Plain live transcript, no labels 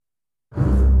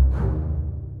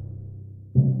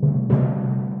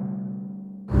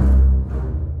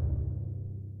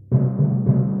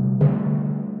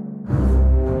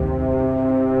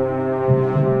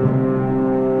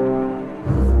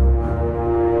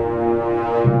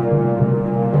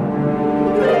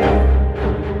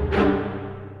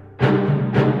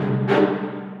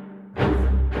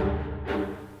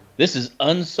This is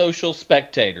Unsocial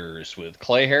Spectators with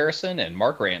Clay Harrison and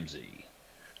Mark Ramsey.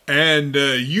 And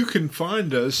you can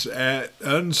find us at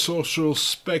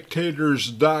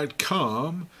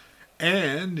unsocialspectators.com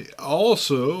and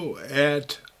also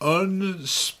at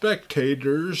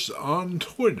Unspectators on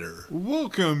Twitter.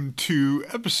 Welcome to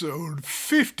episode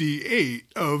 58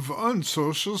 of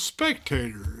Unsocial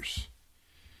Spectators.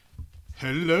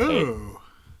 Hello.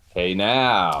 Hey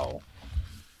now.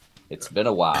 It's been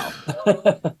a while.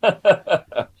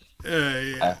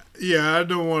 Yeah, I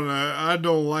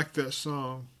don't like that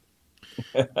song.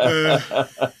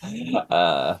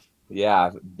 Yeah,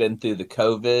 I've been through the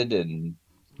COVID and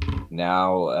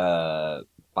now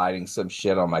fighting some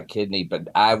shit on my kidney, but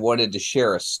I wanted to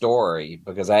share a story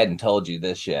because I hadn't told you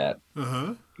this yet.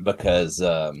 Because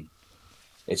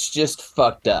it's just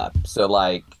fucked up. So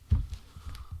like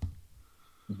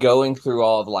going through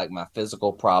all of like my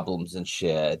physical problems and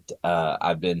shit,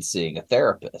 I've been seeing a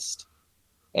therapist.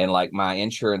 And like my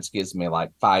insurance gives me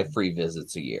like 5 free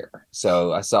visits a year.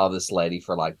 So I saw this lady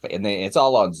for like, and then it's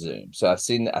all on Zoom. So I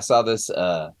saw this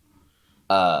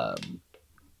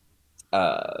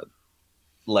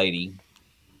lady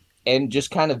and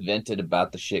just kind of vented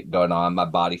about the shit going on, my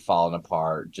body falling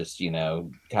apart, just,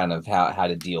 kind of how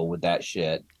to deal with that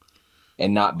shit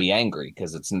and not be angry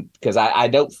because I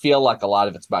don't feel like a lot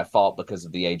of it's my fault because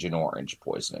of the Agent Orange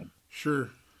poisoning. Sure.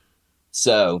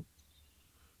 So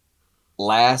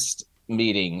last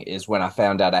meeting is when I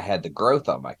found out I had the growth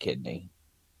on my kidney.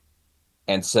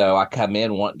 And so I come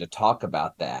in wanting to talk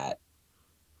about that.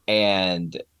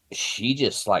 And she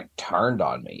just like turned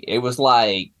on me. It was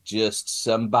like just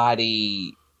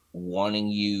somebody wanting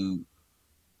you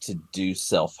to do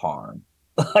self-harm.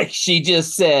 Like she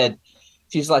just said,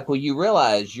 she's like, well, you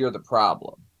realize you're the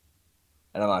problem.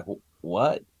 And I'm like,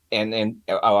 what? And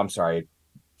oh, I'm sorry.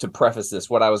 To preface this,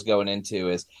 what I was going into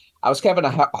is I was having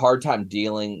a hard time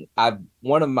dealing.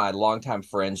 One of my longtime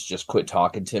friends just quit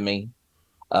talking to me.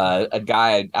 A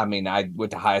guy, I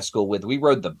went to high school with. We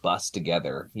rode the bus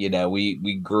together.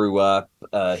 We grew up.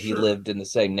 He lived in the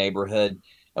same neighborhood,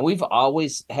 and we've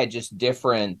always had just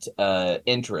different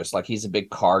interests. Like he's a big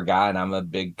car guy, and I'm a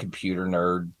big computer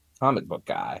nerd, comic book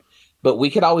guy. But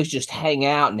we could always just hang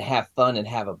out and have fun and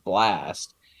have a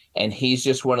blast. And he's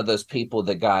just one of those people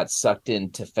that got sucked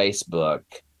into Facebook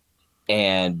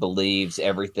and believes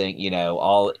everything, he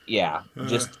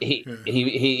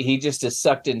just is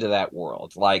sucked into that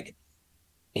world. Like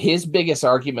his biggest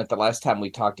argument the last time we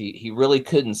talked, he really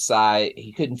couldn't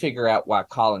figure out why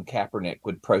Colin Kaepernick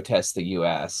would protest the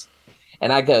US.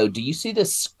 And I go, do you see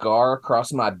this scar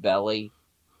across my belly?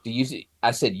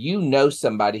 I said,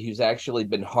 somebody who's actually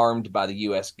been harmed by the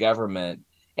US government,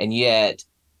 and yet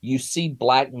you see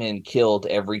black men killed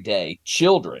every day,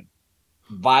 children,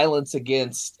 violence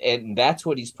against, and that's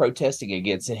what he's protesting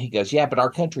against. And he goes, yeah, but our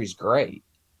country's great.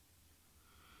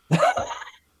 And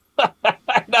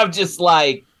I'm just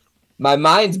like, my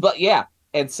mind's, but yeah.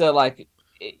 And so like,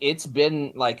 it's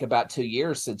been like about 2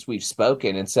 years since we've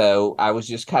spoken. And so I was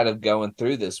just kind of going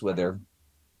through this with her.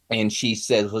 And she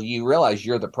says, well, you realize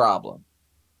you're the problem.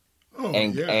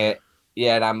 And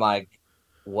I'm like,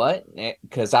 what?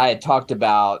 Because I had talked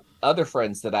about other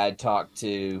friends that I had talked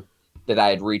to, that I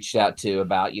had reached out to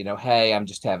about, hey, I'm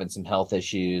just having some health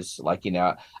issues. Like,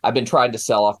 I've been trying to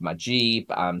sell off my Jeep.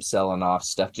 I'm selling off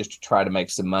stuff just to try to make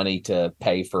some money to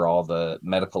pay for all the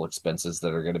medical expenses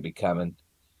that are going to be coming,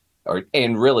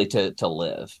 and really to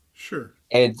live. Sure.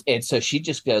 And so she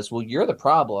just goes, well, you're the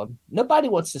problem. Nobody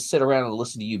wants to sit around and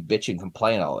listen to you bitch and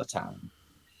complain all the time.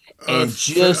 And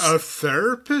a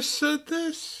therapist said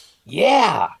this?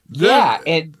 Yeah. Yeah.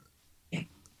 And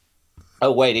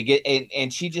oh, wait,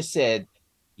 and she just said,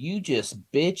 you just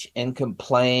bitch and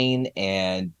complain.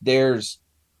 And there's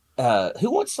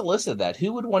who wants to listen to that?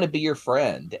 Who would want to be your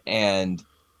friend? And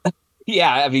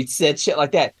yeah, said shit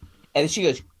like that. And she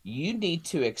goes, you need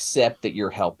to accept that you're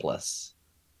helpless.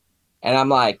 And I'm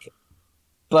like,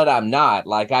 but I'm not.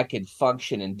 Like, I can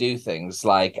function and do things.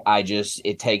 Like,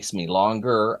 it takes me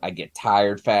longer. I get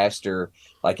tired faster.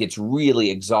 Like, it's really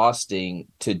exhausting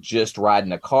to just ride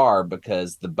in a car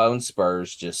because the bone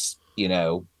spurs just,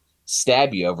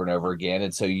 stab you over and over again.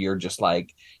 And so you're just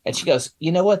like, and she goes,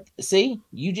 you know what? See,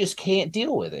 you just can't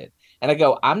deal with it. And I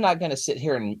go, I'm not going to sit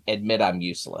here and admit I'm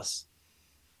useless.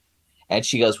 And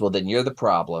she goes, well, then you're the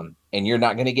problem and you're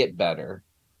not going to get better.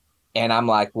 And I'm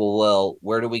like, well,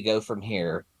 where do we go from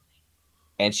here?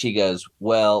 And she goes,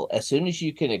 well, as soon as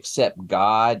you can accept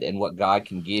God and what God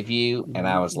can give you. And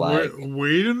I was like,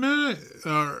 wait a minute.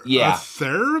 Yeah. A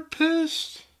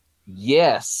therapist?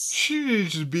 Yes. She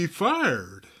needs to be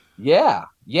fired. Yeah.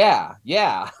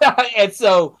 And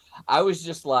so I was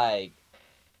just like,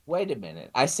 wait a minute.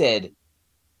 I said,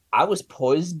 I was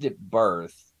poisoned at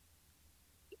birth.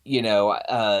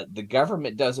 The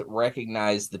government doesn't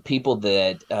recognize the people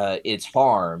that it's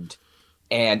harmed,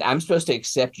 and I'm supposed to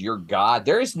accept your God.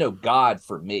 There is no God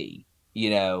for me, you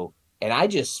know. And I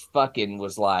just fucking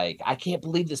was like, I can't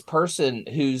believe this person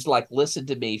who's like listened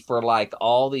to me for like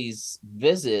all these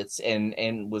visits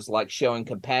and was like showing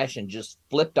compassion just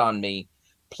flipped on me,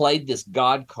 played this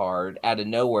God card out of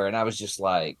nowhere, and I was just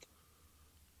like,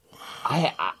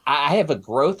 I have a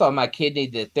growth on my kidney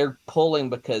that they're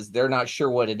pulling because they're not sure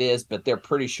what it is, but they're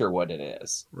pretty sure what it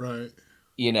is. Right.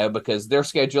 Because they're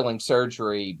scheduling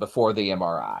surgery before the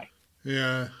MRI.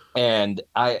 Yeah. And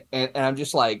I'm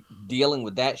just like dealing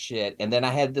with that shit. And then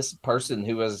I had this person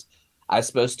who I was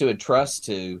supposed to entrust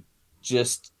to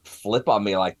just flip on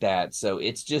me like that. So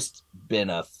it's just been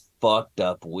a fucked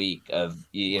up week of,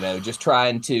 just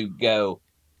trying to go,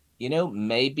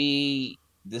 maybe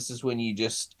this is when you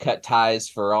just cut ties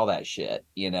for all that shit,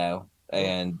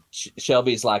 And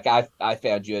Shelby's like, I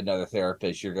found you another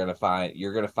therapist. You're gonna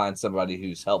find somebody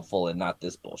who's helpful and not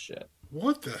this bullshit.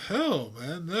 What the hell,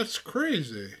 man? That's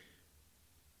crazy.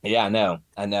 Yeah,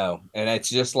 I know, and it's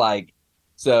just like,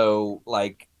 so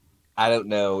like, I don't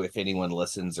know if anyone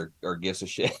listens or gives a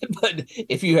shit, but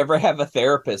if you ever have a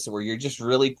therapist where you're just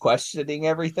really questioning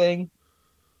everything,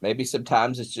 maybe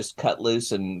sometimes it's just cut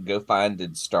loose and go find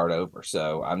and start over.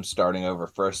 So I'm starting over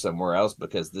first somewhere else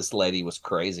because this lady was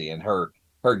crazy, and her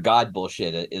God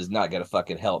bullshit is not going to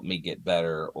fucking help me get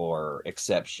better or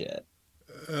accept shit.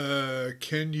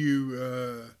 Can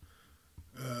you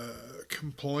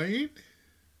complain?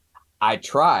 I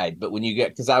tried, but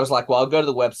because I was like, well, I'll go to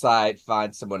the website,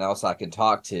 find someone else I can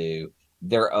talk to.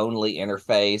 Their only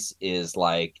interface is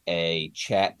like a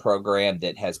chat program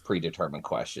that has predetermined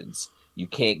questions. You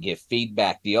can't give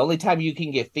feedback. The only time you can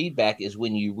get feedback is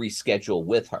when you reschedule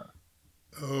with her.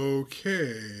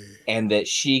 Okay. And that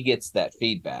she gets that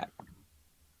feedback.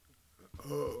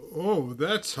 Oh,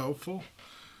 that's helpful.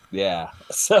 Yeah.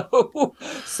 So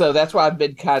that's why I've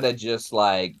been kind of just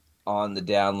like on the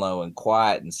down low and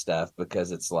quiet and stuff,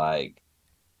 because it's like,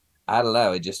 I don't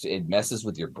know, it messes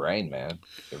with your brain, man.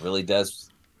 It really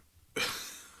does.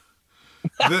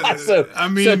 So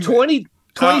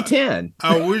 2010.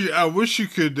 I wish you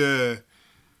could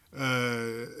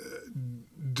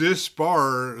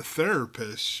disbar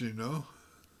therapists,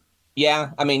 Yeah,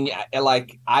 I mean,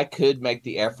 like, I could make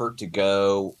the effort to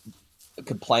go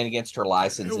complain against her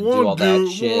license and do all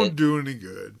that shit. It won't do any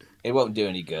good. It won't do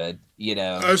any good,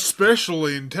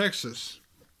 Especially in Texas.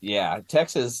 Yeah,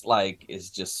 Texas, like,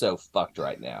 is just so fucked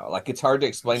right now. Like, it's hard to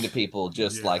explain to people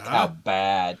just, like, how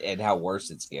bad and how worse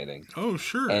it's getting. Oh,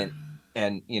 sure.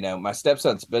 And my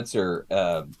stepson Spencer,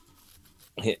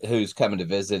 who's coming to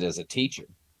visit as a teacher,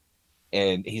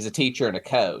 and he's a teacher and a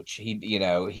coach.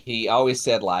 He always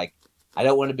said, like, I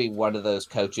don't want to be one of those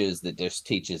coaches that just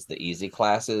teaches the easy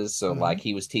classes. So, like,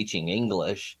 he was teaching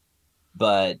English,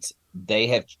 but they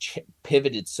have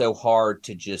pivoted so hard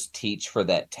to just teach for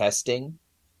that testing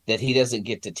that he doesn't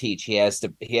get to teach. He has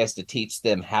to teach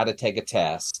them how to take a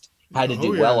test, how to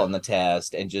do well on the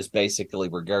test, and just basically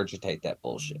regurgitate that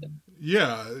bullshit.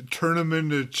 Yeah, turn them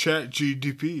into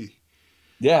ChatGPT.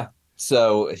 Yeah.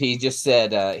 So he just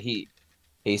said he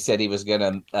said he was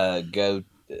going to go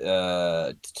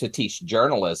to teach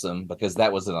journalism because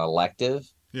that was an elective.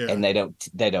 Yeah. And they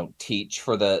don't teach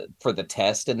for the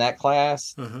test in that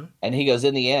class. Uh-huh. And he goes,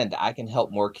 in the end, I can help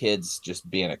more kids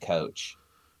just being a coach.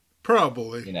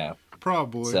 Probably.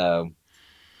 Probably. So.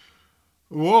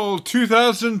 Well,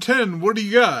 2010, what do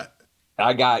you got?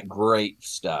 I got great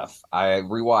stuff. I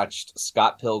rewatched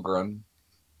Scott Pilgrim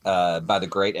by the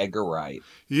great Edgar Wright.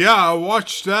 Yeah, I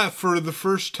watched that for the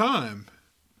first time.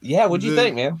 Yeah, what'd you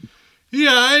think, man?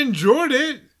 Yeah, I enjoyed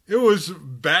it. It was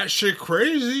batshit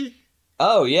crazy.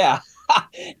 Oh, yeah.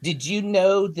 Did you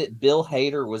know that Bill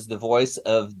Hader was the voice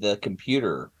of the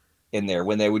computer in there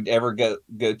when they would ever go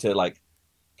to, like,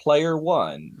 player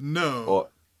one? No.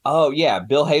 Oh, yeah.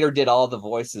 Bill Hader did all the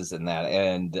voices in that.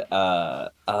 And I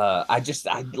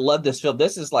love this film.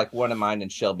 This is, like, one of mine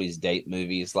and Shelby's date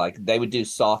movies. Like, they would do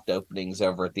soft openings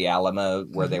over at the Alamo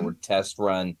where they would test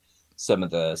run some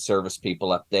of the service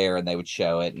people up there, and they would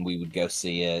show it, and we would go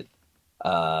see it.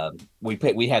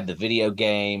 We had the video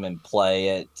game and play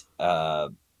it.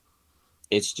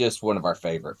 It's just one of our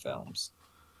favorite films.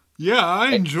 Yeah,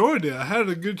 I enjoyed it. I had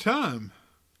a good time.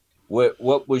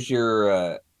 What was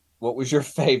your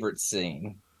favorite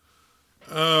scene?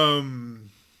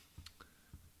 Probably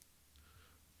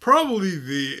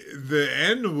the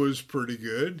end was pretty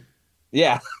good.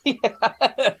 Yeah.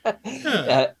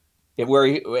 Yeah.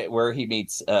 Where he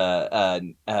meets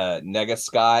Nega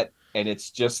Scott. and it's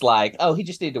just like, oh, he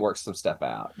just needed to work some stuff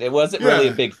out. It wasn't really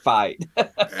a Yeah. big fight.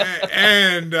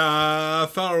 And I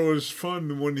thought it was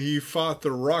fun when he fought the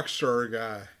Rockstar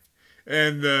guy,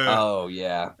 and Oh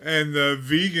yeah. the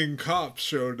vegan cop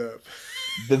showed up.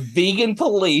 The vegan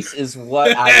police is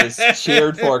what I was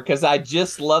cheered for, because I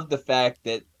just love the fact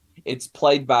that it's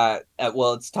played by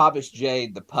it's Thomas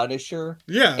Jane, the Punisher,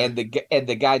 Yeah, and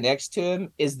the guy next to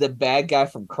him is the bad guy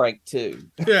from Crank 2.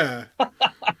 yeah,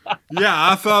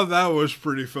 yeah. I thought that was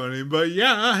pretty funny, but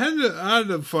yeah, I had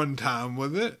a fun time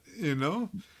with it. You know,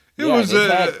 it Yeah, was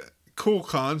and a cool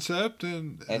concept,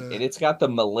 and it's got the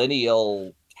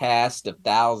millennial cast of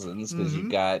thousands, because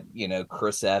you've mhm. got,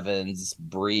 Chris Evans,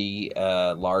 Brie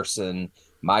Larson,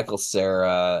 Michael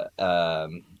Cera,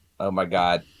 oh my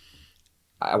God,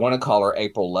 I want to call her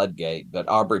April Ludgate, but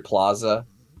Aubrey Plaza.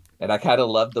 And I kind of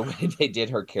love the way they did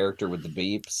her character with the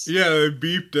beeps. Yeah, they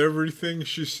beeped everything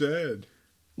she said.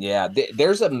 Yeah,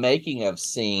 there's a making of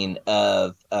scene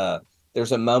of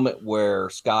there's a moment where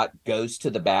Scott goes to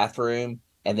the bathroom,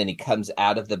 and then he comes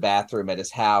out of the bathroom at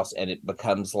his house, and it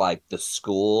becomes like the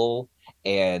school,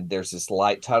 and there's this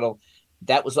light tunnel.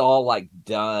 That was all like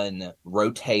done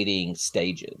rotating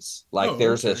stages. Like Oh,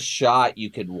 there's a okay. shot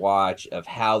you could watch of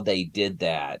how they did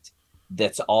that.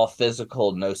 That's all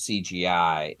physical, no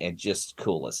CGI, and just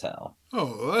cool as hell.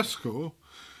 Oh, that's cool.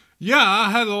 Yeah, I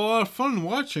had a lot of fun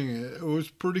watching it. It was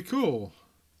pretty cool.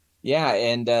 Yeah,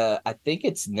 and I think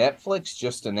it's Netflix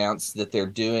just announced that they're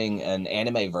doing an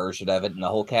anime version of it, and the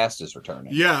whole cast is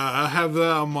returning. Yeah, I have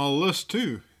that on my list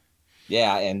too.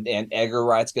 Yeah, and Edgar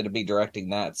Wright's going to be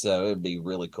directing that, so it'd be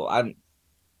really cool.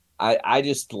 I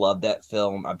just love that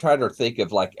film. I'm trying to think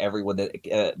of like everyone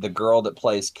that the girl that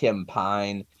plays Kim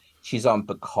Pine. She's on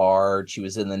Picard. She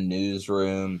was in the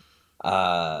newsroom.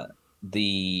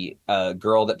 The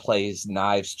girl that plays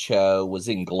Knives Cho was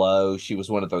in Glow. She was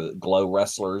one of the Glow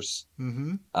wrestlers.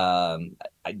 Hmm.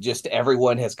 Just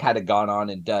everyone has kind of gone on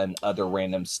and done other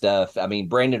random stuff. I mean,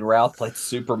 Brandon Routh played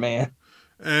Superman.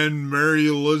 And Mary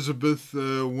Elizabeth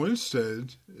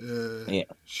Winstead, Yeah,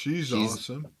 she's she's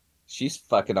awesome. she's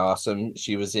fucking awesome.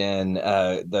 She was in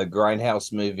the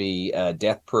Grindhouse movie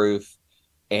Death Proof,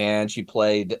 and she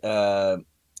played John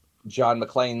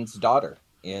McClane's daughter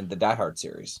in the Die Hard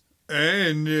series.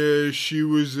 And she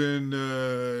was in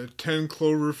 10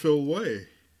 Cloverfield Way.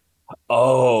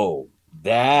 Oh,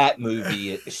 that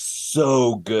movie is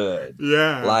so good.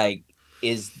 Yeah. Like,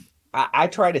 is I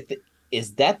try to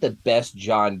is that the best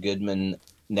John Goodman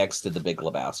next to the Big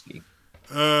Lebowski?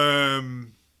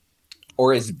 Um,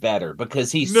 Or is better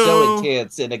because he's so no,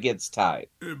 intense and it gets tight.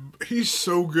 he's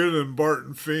so good in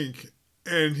Barton Fink.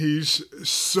 And he's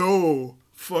so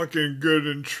fucking good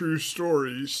in True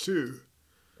Stories, too.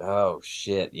 Oh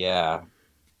shit, yeah.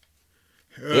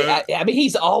 Uh, I mean,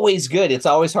 he's always good. It's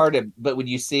always hard to, but when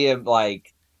you see him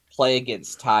like play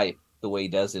against type the way he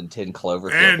does in 10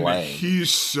 Cloverfield and Lane,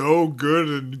 he's so good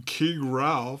in King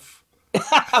Ralph.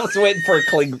 I was waiting for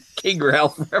a King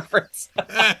Ralph reference.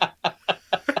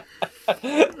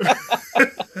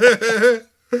 And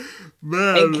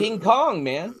Man, King Kong,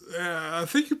 man. I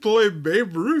think he played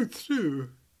Babe Ruth too.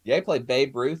 Yeah, he played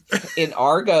Babe Ruth in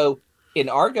Argo. In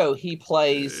Argo, he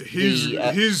plays He's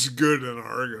the he's good in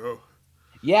Argo.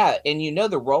 yeah, and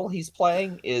the role he's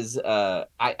playing is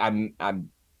I'm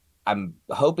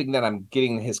hoping that I'm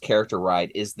getting his character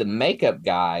right, is the makeup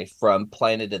guy from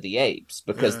Planet of the Apes,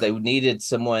 because Yeah. they needed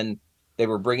someone. They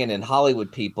were bringing in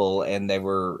Hollywood people, and they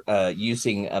were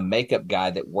using a makeup guy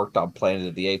that worked on Planet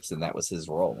of the Apes, and that was his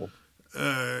role.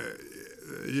 Uh,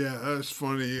 yeah, that's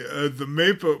funny.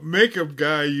 The makeup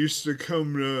guy used to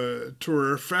come to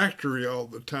our factory all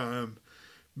the time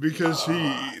because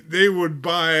Uh, they would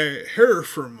buy hair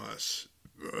from us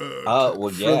oh well,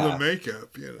 for the yeah.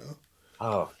 makeup, you know.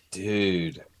 Oh,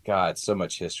 dude, God, so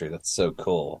much history. That's so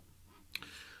cool.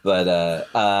 But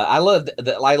I love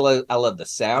the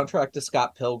soundtrack to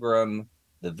Scott Pilgrim,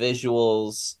 the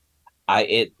visuals.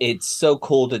 It's so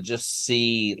cool to just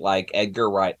see like Edgar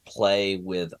Wright play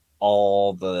with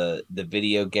all the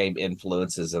video game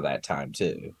influences of that time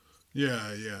too.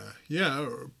 Yeah, yeah, yeah.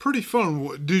 Pretty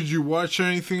fun. Did you watch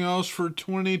anything else for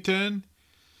 2010?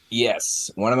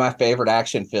 Yes, one of my favorite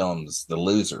action films, The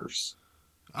Losers.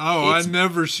 Oh, I It's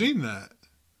never seen that.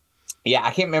 yeah,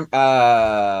 I can't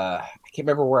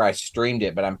remember where I streamed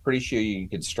it, but I'm pretty sure you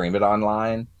can stream it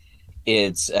online.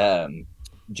 It's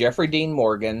Jeffrey Dean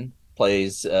Morgan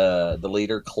plays the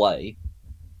leader Clay.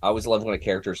 I always love when a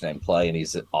character's named Clay, and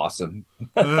he's awesome.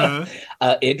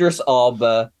 Uh-huh. Idris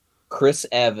Elba, Chris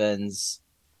Evans,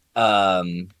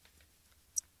 um,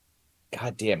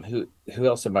 goddamn, who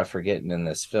else am I forgetting in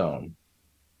this film?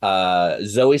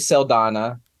 Zoe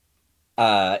Saldana,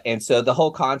 And so the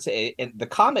whole concept, and the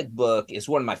comic book is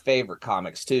one of my favorite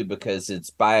comics too, because it's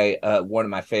by one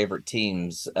of my favorite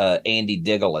teams, Andy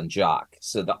Diggle and Jock.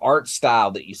 So the art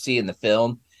style that you see in the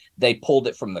film, they pulled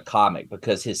it from the comic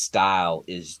because his style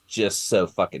is just so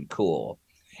fucking cool.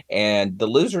 And The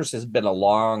Losers has been a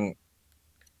long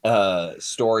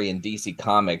story in DC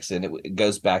Comics, and it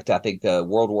goes back to I think the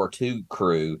World War II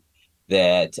crew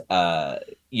that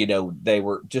they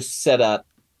were just set up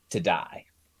to die.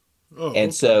 Oh,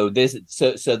 And okay. so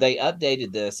they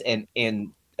updated this, and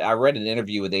I read an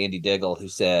interview with Andy Diggle who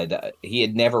said he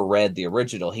had never read the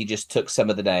original. He just took some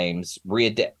of the names,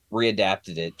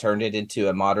 readapted it, turned it into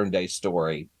a modern day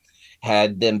story,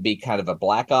 had them be kind of a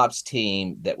black ops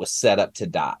team that was set up to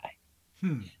die.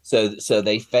 Hmm. So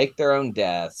they fake their own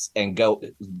deaths and go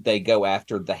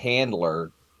after the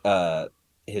handler,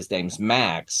 his name's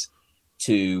Max,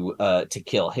 to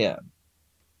kill him.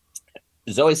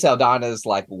 Zoe Saldana is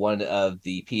like one of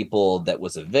the people that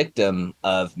was a victim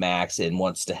of Max and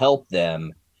wants to help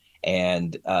them.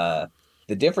 And the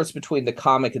difference between the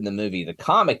comic and the movie, the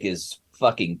comic is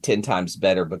fucking 10 times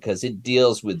better because it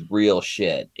deals with real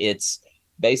shit. It's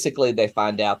basically they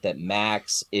find out that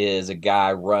Max is a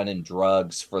guy running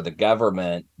drugs for the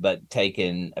government, but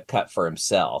taking a cut for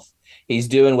himself. He's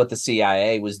doing what the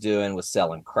CIA was doing with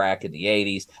selling crack in the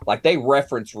 80s. Like they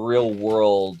reference real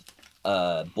world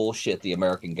bullshit the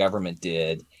American government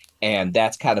did. And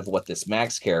that's kind of what this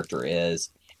Max character is.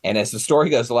 And as the story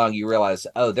goes along, you realize,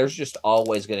 oh, there's just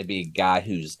always going to be a guy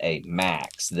who's a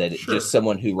Max, that just Sure.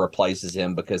 someone who replaces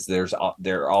him because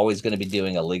they're always going to be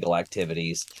doing illegal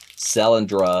activities, selling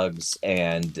drugs,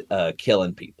 and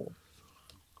killing people.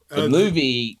 The Uh, th-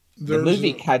 movie, the there's movie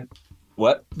a, kind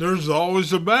what? there's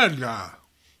always a bad guy.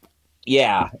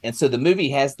 Yeah, and so the movie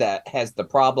has the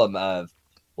problem of,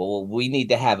 well, we need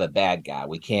to have a bad guy.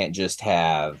 We can't just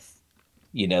have,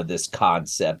 this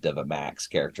concept of a Max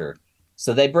character.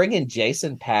 So they bring in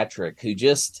Jason Patrick, who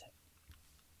just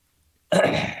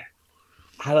I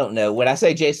don't know. When I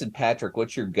say Jason Patrick,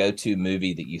 what's your go-to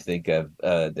movie that you think of?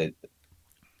 That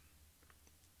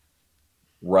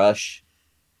Rush,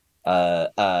 The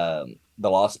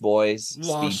Lost Boys, Speed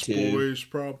Lost 2. Boys,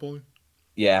 probably.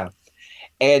 Yeah.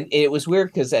 And it was weird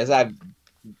because as I've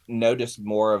noticed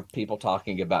more of people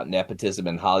talking about nepotism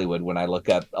in Hollywood, when I look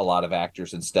up a lot of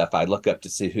actors and stuff, I look up to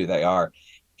see who they are.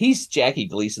 He's Jackie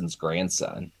Gleason's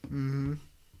grandson. Mm-hmm.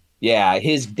 Yeah,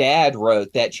 his dad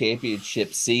wrote that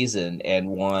championship season and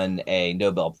won a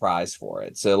Nobel Prize for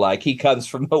it. So, like, he comes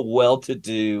from a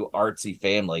well-to-do artsy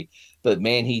family, but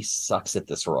man, he sucks at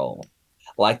this role.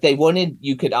 Like,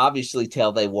 you could obviously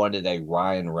tell they wanted a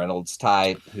Ryan Reynolds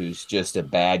type who's just a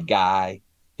bad guy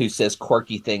who says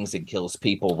quirky things and kills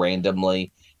people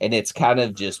randomly. And it's kind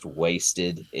of just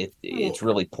wasted. It's Well,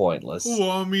 really pointless. well,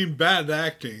 I mean, bad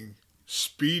acting.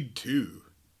 Speed 2.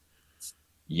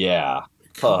 Yeah.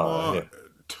 Come Oh, on.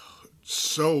 T-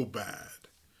 So bad.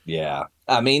 yeah.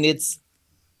 I mean, it's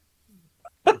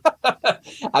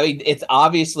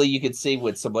obviously you could see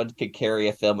when someone could carry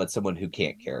a film and someone who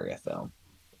can't carry a film.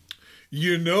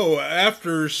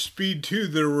 After Speed 2,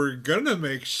 they were going to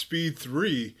make Speed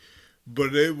 3,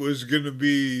 but it was going to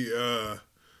be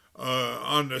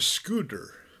on a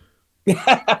scooter.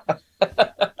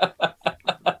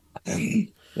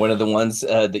 One of the ones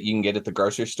that you can get at the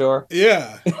grocery store.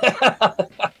 Yeah.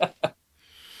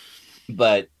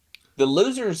 But The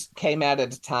Losers came out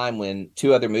at a time when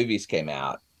two other movies came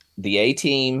out, The A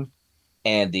Team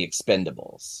and The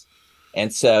Expendables.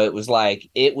 And so it was like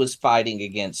it was fighting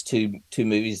against two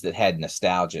movies that had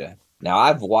nostalgia. Now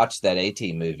I've watched that A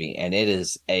Team movie and it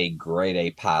is a grade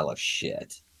A pile of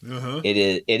shit. Uh-huh. It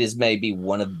is maybe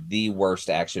one of the worst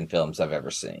action films I've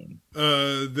ever seen.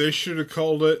 They should have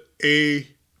called it a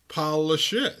pile of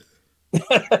shit.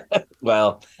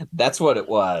 Well, that's what it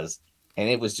was. And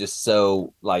it was just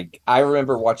so like I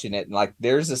remember watching it and like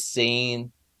there's a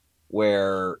scene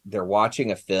where they're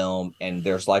watching a film and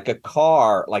there's like a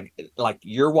car like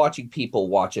you're watching people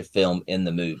watch a film in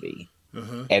the movie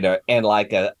Uh-huh. and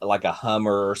like a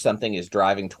Hummer or something is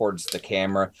driving towards the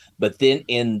camera, but then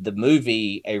in the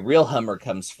movie a real Hummer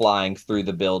comes flying through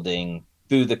the building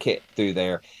through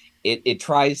there. It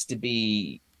tries to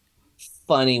be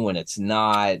funny when it's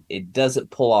not. It doesn't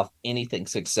pull off anything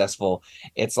successful.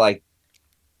 It's like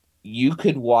you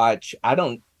could watch. I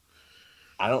don't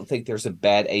think there's a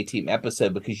bad A Team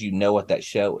episode because you know what that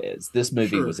show is. This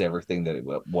movie Sure. was everything that it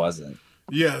wasn't.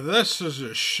 Yeah, that's just a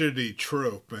shitty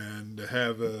trope, man, to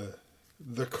have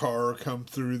the car come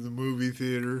through the movie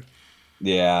theater.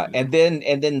 Yeah, and then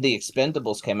the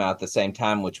Expendables came out at the same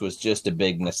time, which was just a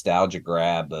big nostalgia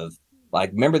grab of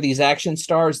like, remember these action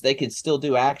stars? They could still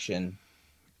do action.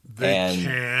 They And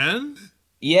can?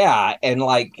 yeah, and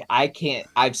like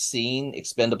I've seen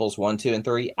Expendables 1, 2, and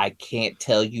 3. I can't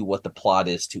tell you what the plot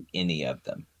is to any of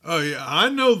them. Oh, yeah, I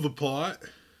know the plot.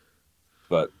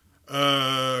 But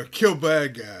Kill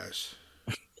bad guys.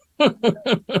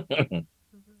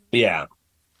 yeah,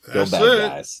 kill That's bad it.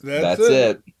 guys. That's That's it.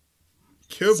 it.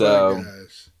 Kill bad So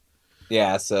guys.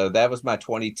 yeah, so that was my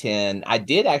 2010. I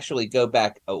did actually go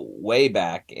back way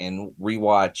back and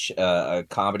rewatch a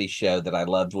comedy show that I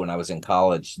loved when I was in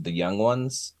college, The Young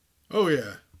Ones. Oh,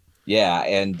 yeah. Yeah,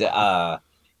 and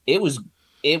it was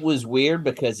it was weird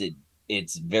because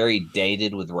it's very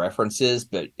dated with references,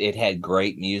 but it had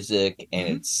great music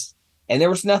Hmm. and there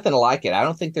was nothing like it. I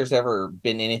don't think there's ever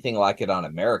been anything like it on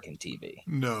American TV.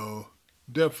 No,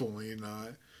 definitely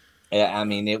not. I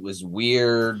mean, it was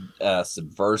weird,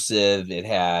 subversive.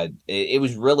 It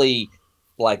was really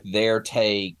like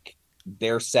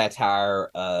their satire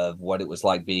of what it was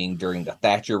like being during the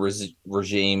Thatcher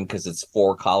regime, because it's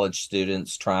four college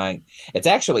students trying. It's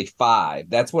actually five.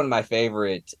 That's one of my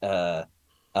favorite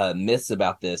myths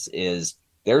about this is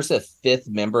there's a fifth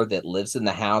member that lives in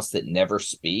the house that never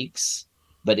speaks,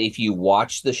 but if you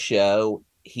watch the show,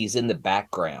 he's in the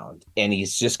background and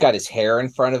he's just got his hair in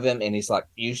front of him and he's like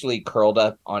usually curled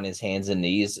up on his hands and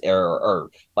knees or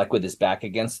like with his back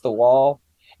against the wall.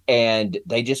 And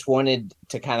they just wanted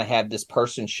to kind of have this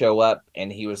person show up,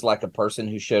 and he was like a person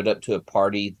who showed up to a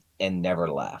party and never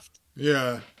left.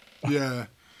 Yeah, yeah,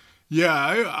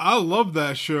 yeah. I love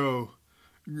that show.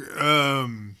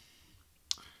 Um,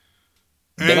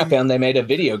 Then I and found they made a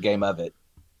video game of it.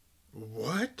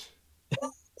 what?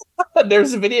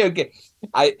 There's a video game.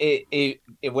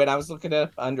 When I was looking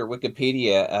up under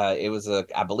Wikipedia, it was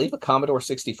I believe a Commodore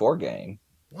 64 game,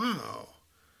 Wow,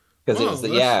 because it wow. was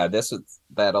this was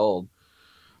that old.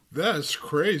 That's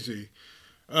crazy.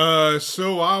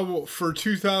 So for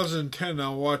 2010, I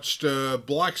watched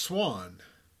Black Swan.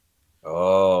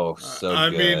 Oh, so I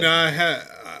mean, good. I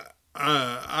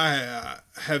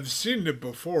have seen it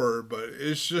before, but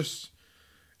it's just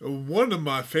one of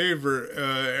my favorite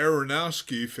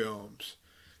Aronofsky films.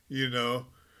 You know,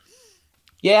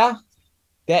 Yeah,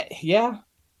 yeah,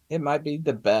 it might be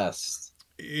the best.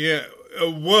 yeah.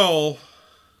 Well,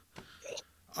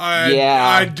 I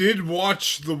Yeah, did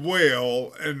watch The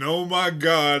Whale, and oh my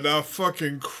god, I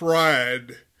fucking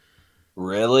cried.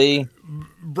 really?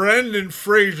 Brandon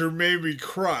Fraser made me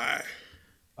cry.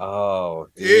 Oh,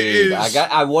 It dude, is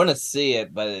I want to see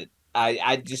it, but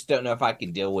I just don't know if I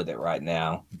can deal with it right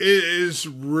now. it is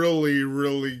really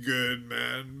really good,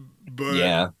 man. But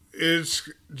Yeah, it's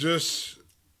just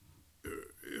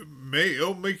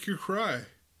it'll make you cry.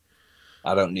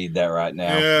 I don't need that right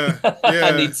now. Yeah,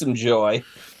 I yeah, need some joy.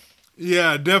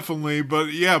 yeah, definitely.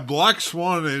 But yeah, Black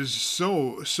Swan is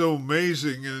so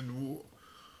amazing, and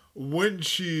when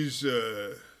she's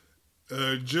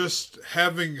just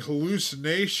having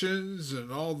hallucinations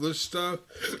and all this stuff,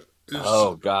 is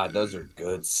Oh God, those are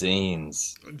good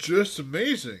scenes. just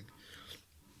amazing.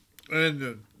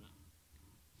 And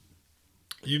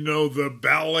the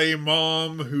ballet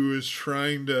mom who is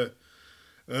trying to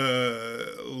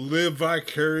live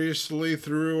vicariously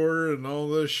through her and all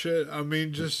this shit. I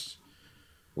mean, just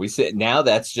We said now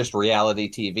that's just reality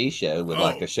TV show with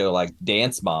like oh a show like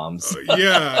Dance Moms.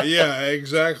 yeah, yeah,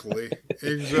 exactly,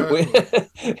 exactly.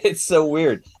 It's so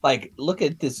weird. Like, look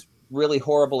at this really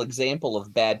horrible example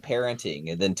of bad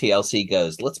parenting, and then TLC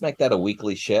goes, "Let's make that a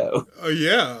weekly show."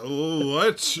 Yeah,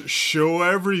 let's show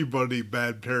everybody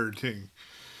bad parenting.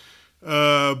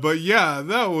 But yeah,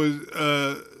 that was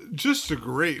just a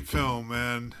great film,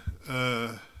 man.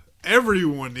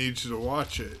 Everyone needs to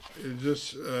watch it. It's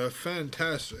just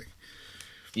fantastic.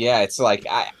 Yeah, it's like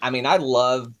I mean, I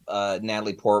love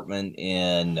Natalie Portman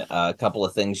in a couple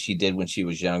of things she did when she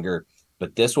was younger,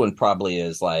 but this one probably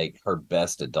is like her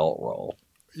best adult role.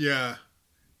 Yeah.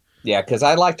 Yeah, because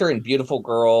I liked her in Beautiful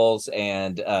Girls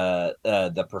and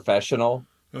The Professional,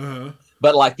 Uh huh.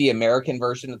 but like the American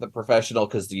version of The Professional,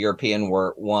 because the European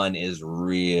one is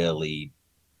really,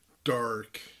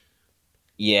 Dark.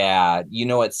 yeah. You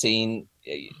know what scene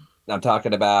I'm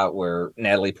talking about, where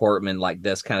Natalie Portman like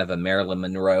does kind of a Marilyn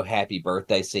Monroe happy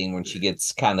birthday scene when she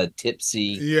gets kind of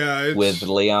tipsy Yeah, with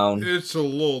Leon. it's a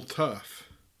little tough.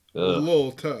 A Ugh.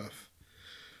 little tough.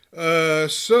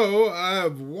 So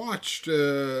I've watched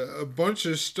a bunch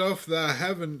of stuff that I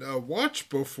haven't watched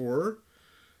before.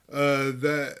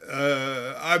 That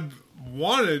I've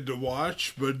wanted to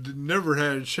watch but never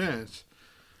had a chance.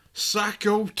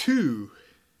 Psycho 2.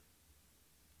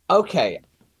 Okay,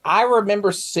 I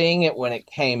remember seeing it when it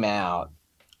came out.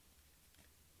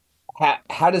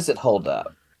 How does it hold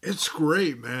up? It's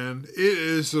great, man. It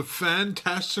is a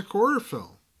fantastic horror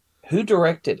film. Who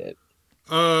directed it?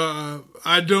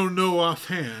 I don't know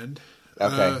offhand.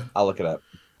 Okay, I'll look it up.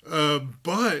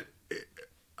 But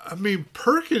I mean,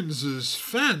 Perkins is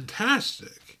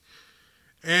fantastic,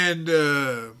 and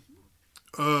uh,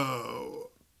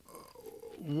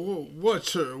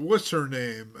 what's her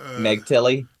name? Meg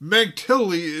Tilly. Meg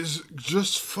Tilly is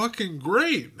just fucking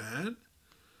great, man.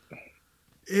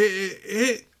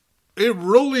 It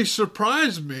really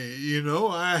surprised me. You know,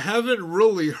 I haven't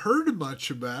really heard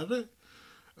much about it.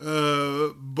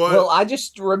 But Well, I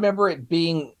just remember it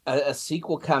being a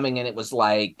sequel coming, and it was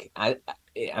like I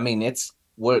mean, it's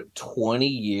what 20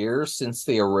 years since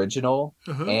the original,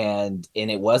 uh-huh. and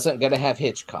it wasn't going to have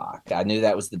Hitchcock. I knew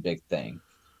that was the big thing,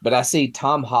 but I see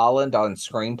Tom Holland on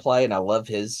screenplay, and I love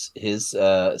his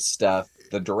stuff.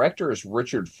 The director is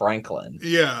Richard Franklin,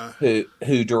 Yeah,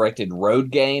 who directed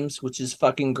Road Games, which is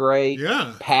fucking great.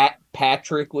 yeah,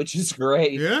 Patrick, which is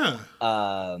great. yeah.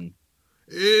 Um,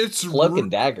 It's Cloak and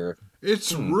Dagger.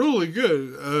 it's Hmm. really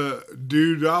good,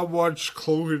 dude. I watched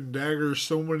Cloak and Dagger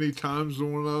so many times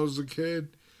when I was a kid.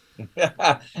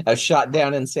 A shot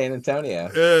down in San Antonio.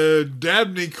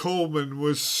 Dabney Coleman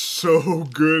was so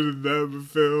good in that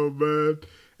film,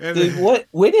 man. Dude, And what?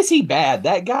 When is he bad?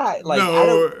 That guy, like, I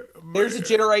don't. no, There's a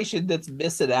generation that's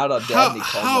missing out on how Dabney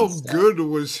how Coleman stuff. good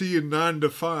was he in 9 to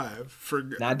 5?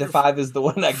 9 to 5 is the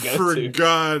one I go For to.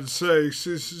 God's sakes,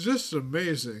 it's just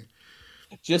amazing.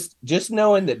 Just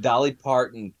knowing that Dolly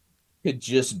Parton could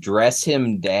just dress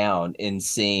him down in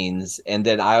scenes, and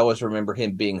then I always remember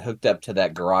him being hooked up to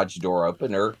that garage door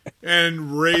opener.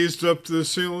 And raised up to the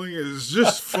ceiling is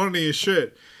just funny as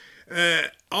shit. Uh,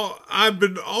 I've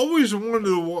been always wanted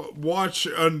to watch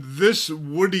this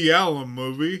Woody Allen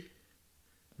movie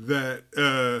that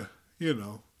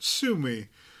sue me.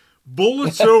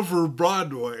 Bullets Over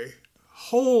Broadway.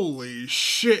 Holy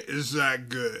shit, is that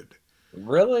good?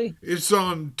 Really? It's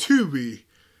on Tubi.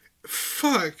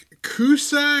 Fuck,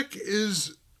 Cusack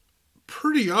is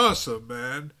pretty awesome,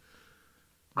 man.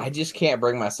 I just can't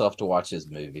bring myself to watch his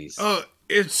movies.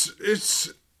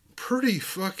 It's pretty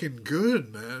fucking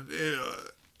good, man.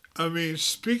 I mean,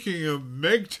 speaking of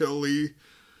Meg Tilly,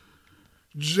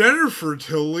 Jennifer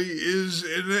Tilly is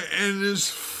in it and is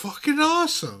fucking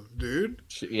awesome, dude.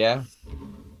 Yeah,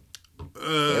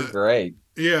 they're Uh, great.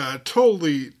 yeah,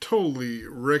 totally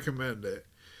recommend it.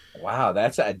 Wow,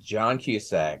 that's a John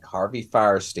Cusack, Harvey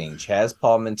Firestein, Chaz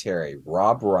Palminteri,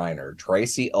 Rob Reiner,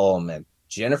 Tracy Ullman,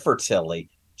 Jennifer Tilly,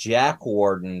 Jack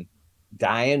Warden,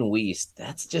 Diane Wiest.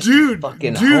 That's just a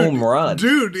fucking home run.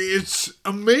 Dude, it's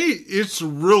amazing. It's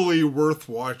really worth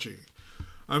watching.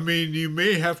 I mean, you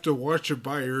may have to watch it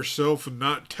by yourself and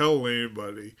not tell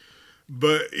anybody,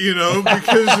 but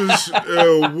because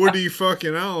it's Woody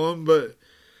fucking Allen. But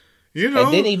And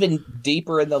then even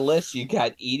deeper in the list, you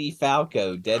got Edie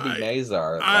Falco, Debbie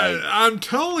Mazar. I'm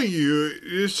telling you,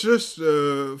 it's just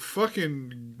a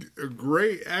fucking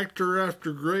great actor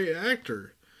after great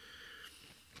actor.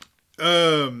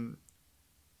 Then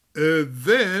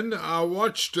I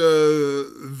watched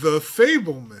The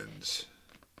Fablemans.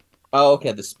 Oh,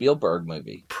 okay, the Spielberg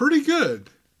movie. Pretty good.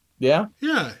 Yeah.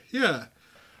 Yeah.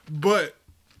 But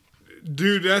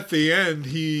dude, at the end,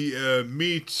 he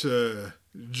meets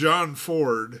John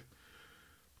Ford,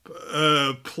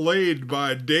 played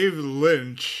by David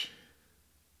Lynch.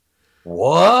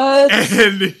 What?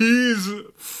 And he's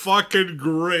fucking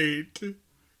great.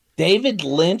 David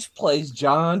Lynch plays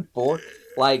John Ford.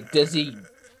 Like,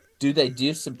 do they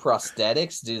do some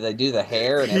prosthetics? Do they do the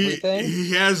hair and everything?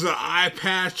 He has an eye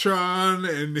patch on,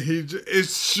 and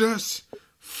it's just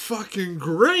fucking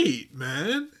great,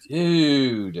 man.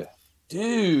 Dude.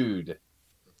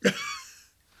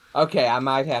 Okay, I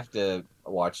might have to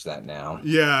watch that now.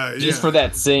 Yeah. Just for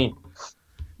that scene.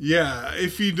 Yeah,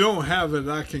 if you don't have it,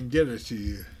 I can get it to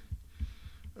you.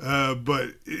 But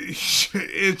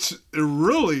it's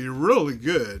really, really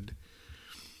good.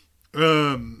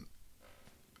 And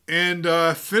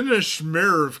I finished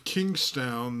Mayor of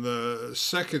Kingstown, the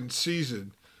second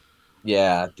season.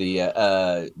 Yeah,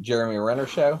 the Jeremy Renner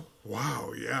show.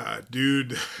 Wow, yeah,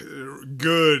 dude.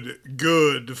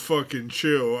 Good fucking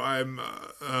show. I'm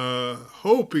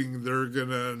hoping they're going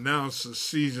to announce a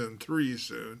season 3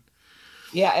 soon.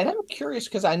 Yeah, and I'm curious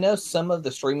because I know some of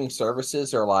the streaming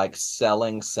services are like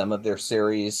selling some of their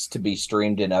series to be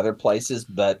streamed in other places,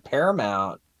 but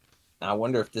Paramount, I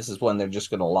wonder if this is one they're just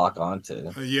going to lock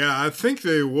onto. Yeah, I think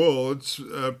they will. It's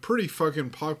a pretty fucking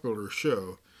popular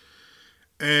show.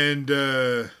 And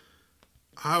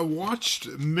I watched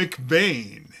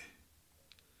McBain.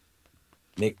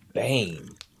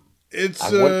 McBain.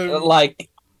 It's like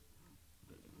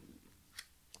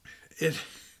it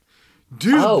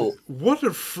Dude, Oh, what a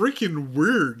freaking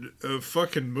weird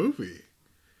fucking movie.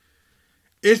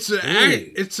 It's dude.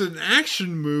 it's an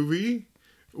action movie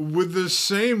with the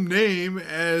same name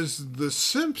as The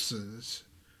Simpsons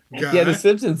Yeah, the guy.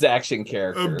 Simpsons action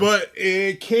character. But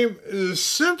The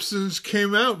Simpsons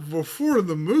came out before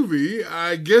the movie.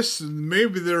 I guess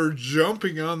maybe they were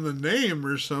jumping on the name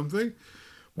or something.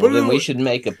 Well, But then we should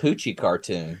make a Poochie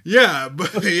cartoon. yeah,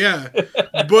 but yeah,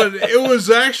 but it was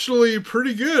actually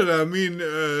pretty good. I mean,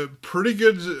 pretty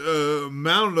good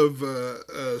amount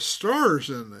of stars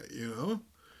in it. You know.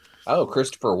 Oh,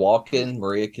 Christopher Walken,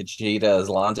 Maria Conchita as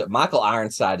Lonzo. Michael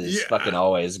Ironside is fucking Yeah,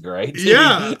 always great.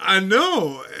 yeah, I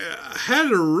know. I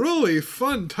had a really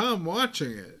fun time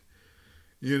watching it.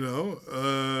 You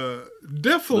know,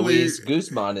 definitely, Luis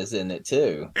Guzman is in it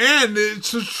too. and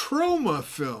it's a trauma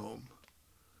film.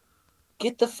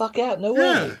 Get the fuck out! No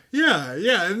Yeah, way. yeah,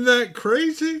 yeah. Isn't that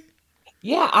crazy?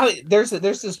 Yeah, there's this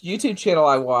YouTube channel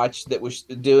I watched that was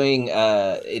doing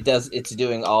it's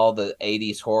doing all the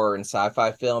 80s horror and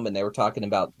sci-fi film, and they were talking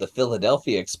about the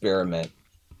Philadelphia Experiment.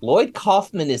 Lloyd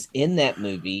Kaufman is in that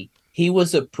movie. He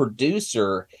was a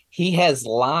producer. He has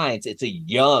lines. It's a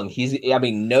young. I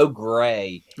mean, no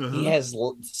gray. He Uh-huh. has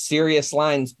serious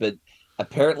lines, but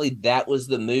apparently that was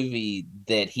the movie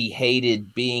that he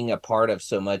hated being a part of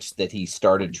so much that he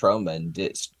started Trauma and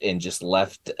just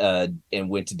left and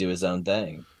went to do his own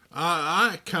thing.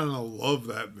 I kind of love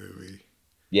that movie.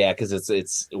 Yeah, because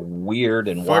it's weird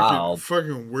and Fucking wild.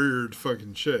 fucking weird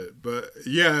fucking shit. But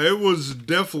yeah, it was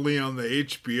definitely on the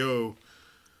HBO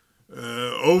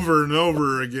over and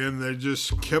over again. They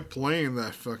just kept playing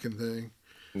that fucking thing.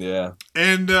 Yeah.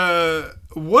 And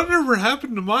whatever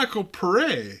happened to Michael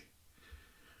Pare?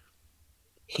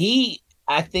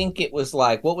 I think it was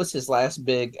like, what was his last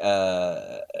big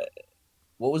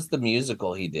what was the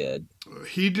musical he did?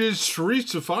 He did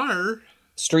Streets of Fire.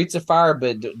 Streets of Fire,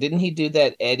 but didn't he do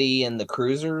that Eddie and the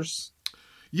Cruisers?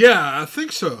 Yeah, I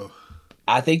think so.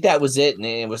 I think that was it, and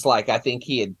it was like I think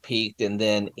he had peaked, and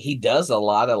then he does a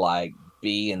lot of like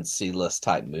B and C list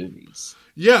type movies.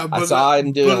 Yeah, I but saw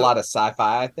him do a but lot of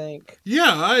sci-fi, I think.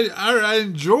 yeah, I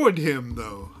enjoyed him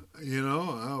though. You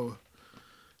know,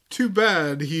 too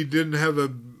bad he didn't have a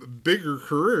bigger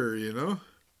career. You know.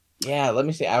 Yeah, let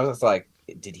me see. I was like,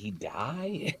 did he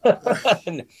die?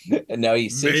 No,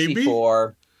 he's Maybe.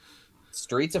 64.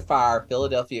 Streets of Fire,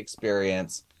 Philadelphia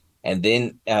Experience, and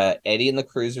then Eddie and the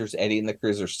Cruisers, Eddie and the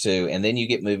Cruisers 2, and then you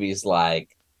get movies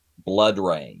like Blood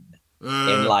Rain.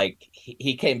 And like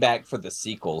he came back for the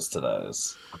sequels to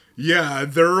those. Yeah,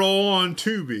 they're all on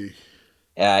Tubi.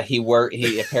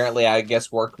 He apparently I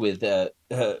guess worked with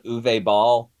Uwe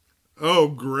Ball. Oh,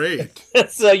 great.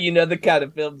 So you know the kind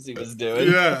of films he was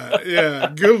doing. Yeah,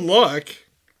 yeah. Good luck.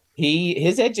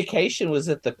 His education was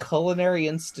at the Culinary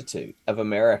Institute of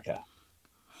America.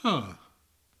 Huh.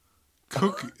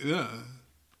 Cook. Yeah.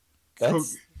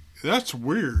 That's That's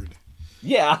weird.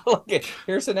 yeah. Look,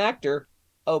 here's an actor.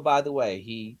 Oh, by the way,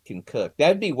 he can cook.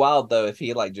 That'd be wild though if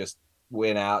he like just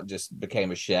went out, just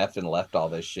became a chef, and left all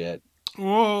this shit.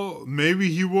 Well, maybe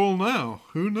he will now.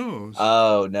 Who knows?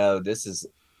 Oh no, this is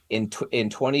in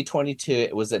 2022.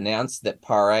 It was announced that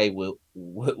Pare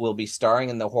will be starring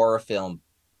in the horror film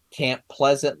Camp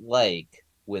Pleasant Lake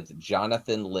with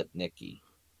Jonathan Lipnicki.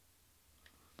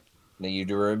 Now you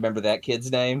do remember that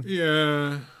kid's name?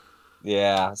 Yeah.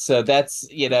 Yeah. So that's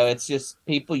it's just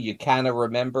people you kind of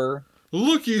remember.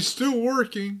 Look, he's still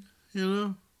working. You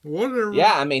know. Whatever.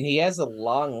 Yeah, I mean he has a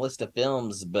long list of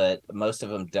films, but most of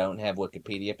them don't have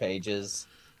Wikipedia pages.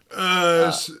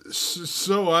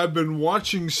 So I've been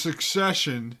watching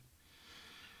Succession.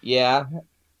 Yeah.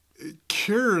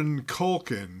 Kieran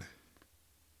Culkin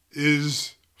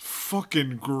is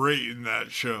fucking great in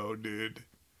that show, dude.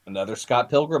 Another Scott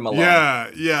Pilgrim alum. Yeah,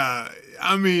 yeah.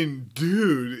 I mean,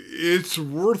 dude, it's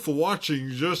worth watching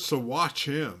just to watch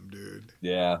him, dude.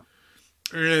 Yeah.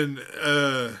 And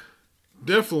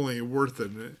definitely worth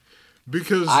it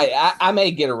because I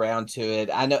may get around to it.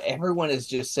 I know everyone has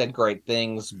just said great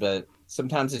things, but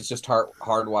sometimes it's just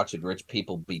hard watching rich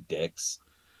people be dicks.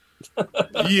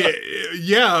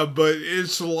 yeah, but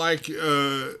it's like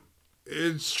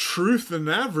it's truth in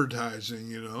advertising,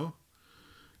 you know.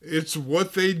 It's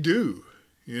what they do.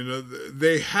 You know,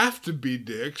 they have to be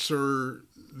dicks or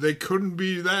they couldn't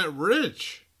be that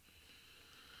rich.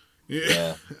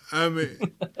 Yeah. I mean,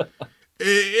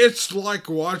 it's like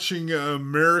watching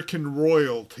American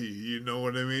royalty, you know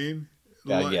what I mean?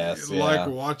 I guess, yeah. Like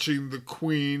watching the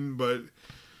Queen, but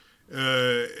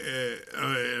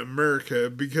America,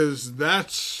 because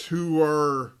that's who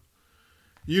our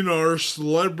our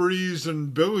celebrities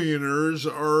and billionaires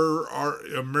are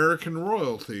American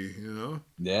royalty.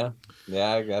 Yeah,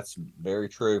 yeah, that's very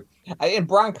true. And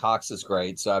Brian Cox is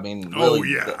great. So I mean, Oh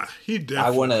really, yeah, he I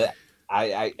want definitely. to.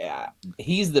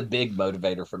 He's the big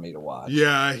motivator for me to watch.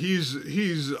 Yeah,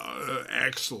 he's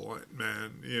excellent,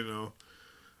 man.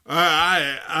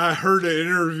 I heard an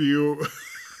interview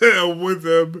with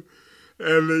him,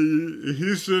 and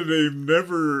he said he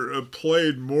never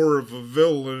played more of a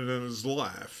villain in his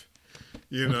life.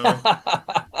 You know.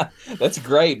 That's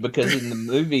great because in the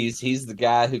movies he's the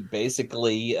guy who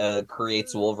basically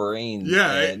creates Wolverine.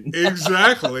 Yeah, And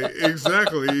exactly,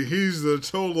 exactly. He's the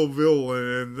total villain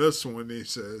in this one, he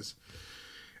says.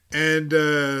 And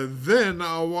then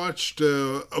I watched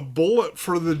A Bullet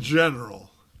for the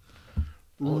General.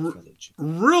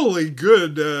 Really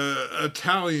good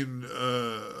Italian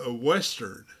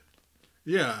Western.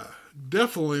 Yeah,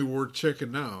 definitely worth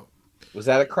checking out. Was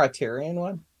that a Criterion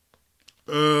one?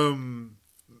 Um,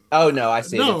 Oh no, I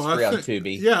see it. no, It's I free on think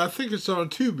Tubi. yeah, I think it's on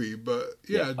Tubi, but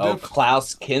Yeah. yeah, Oh, definitely.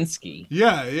 Klaus Kinski.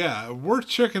 Yeah, yeah, worth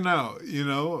checking out.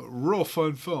 Real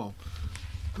fun film.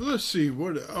 Let's see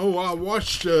what. Oh, I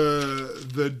watched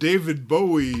the David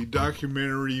Bowie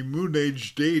documentary Moon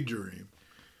Age Daydream.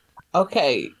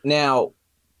 Okay, now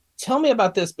tell me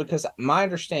about this because my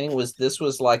understanding was this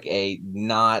was like a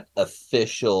not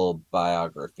official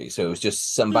biography. So it was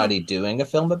just No, somebody doing a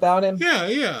film about him. yeah,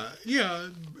 yeah, yeah.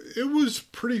 It was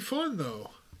pretty fun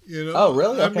though. Oh,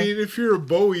 really? I Okay. mean, if you're a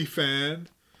Bowie fan,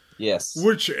 Yes.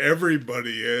 which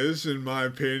everybody is, in my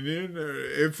opinion,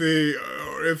 if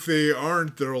they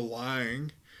aren't, they're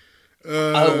lying.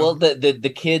 Oh Uh, well,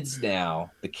 the kids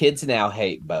now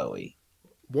hate Bowie.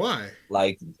 why?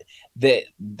 Like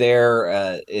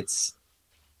they're it's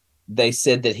they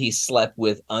said that he slept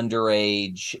with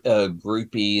underage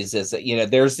groupies as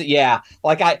there's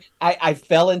like I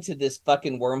fell into this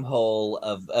fucking wormhole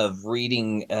of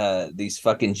reading these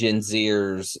fucking Gen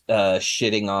Zers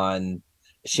shitting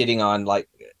on like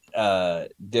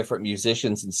different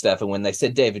musicians and stuff, and when they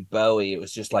said David Bowie, it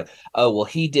was just like, oh well,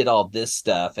 he did all this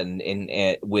stuff and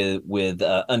with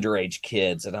underage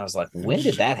kids, and I was like, when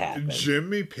did that happen?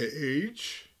 Jimmy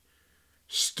Page,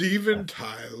 Steven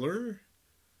Tyler,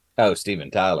 Oh,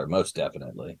 Steven Tyler, most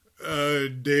definitely.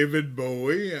 David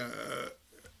Bowie.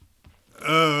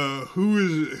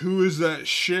 Who is that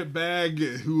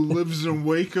shitbag who lives in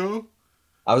Waco?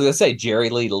 I was gonna say Jerry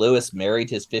Lee Lewis married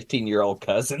his 15-year-old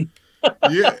cousin,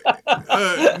 Yeah.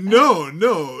 No,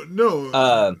 no, no,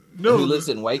 who no, lives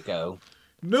in Waco.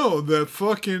 no. The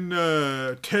fucking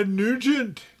Ted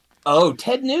Nugent. Oh,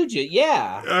 Ted Nugent,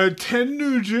 yeah. Ted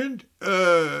Nugent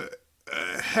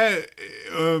had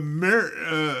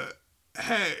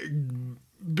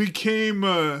became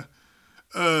uh,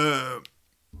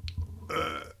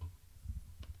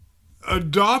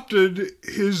 adopted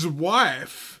his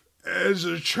wife as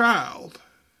a child.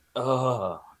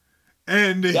 Oh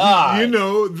And God,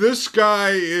 this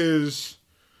guy is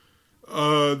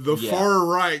the yeah, far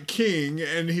right king,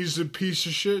 and he's a piece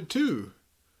of shit too.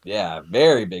 yeah,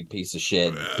 very big piece of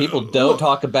shit. People don't Look,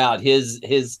 talk about his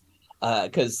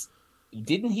because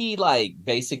didn't he like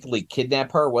basically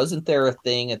kidnap her? Wasn't there a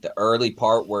thing at the early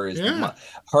part where yeah,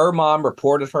 her mom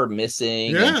reported her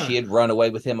missing and yeah, she had run away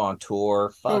with him on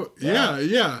tour? Fuck oh yeah, that.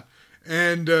 yeah.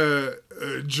 And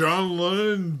John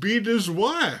Lennon beat his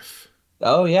wife.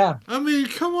 Oh yeah, I mean,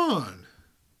 come on.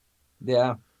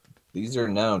 yeah. These are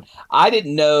known. I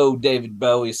didn't know David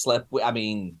Bowie slept with. I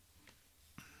mean,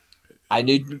 I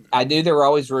knew there were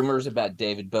always rumors about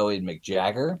David Bowie and Mick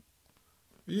Jagger.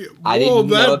 Yeah, I well,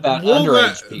 didn't know about that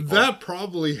underage people. that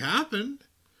probably happened.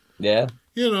 Yeah,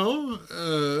 You know,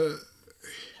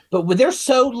 but with there's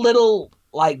so little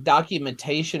like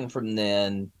documentation from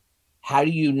then, how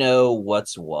do you know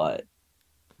what's what?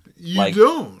 you Like,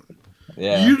 don't.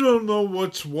 yeah. You don't know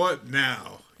what's what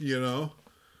now.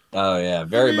 Oh yeah, I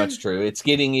very mean, much true. It's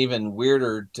getting even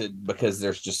weirder because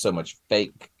there's just so much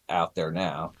fake out there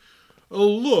now. oh,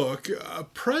 look, a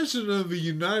president of the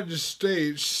United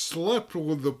States slept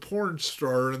with a porn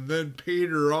star and then paid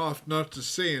her off not to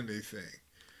say anything.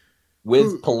 With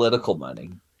Who? political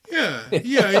money. Yeah,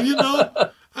 yeah,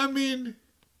 I mean,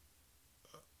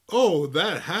 oh,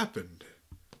 that happened.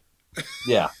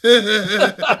 Yeah. Yeah,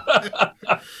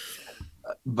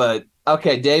 But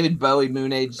okay, David Bowie,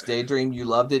 Moon Age Daydream, you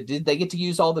loved it. Did they get to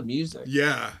use all the music?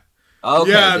 yeah,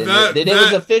 Okay, then it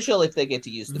was that official if they get to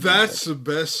use the that's music. the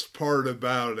best part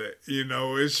about it.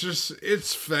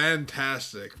 It's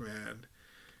fantastic, man.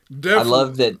 I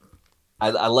love Definitely. that.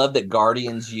 I love that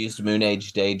Guardians used Moon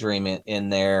Age Daydream in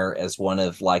there as one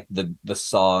of like the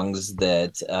songs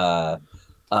that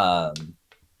um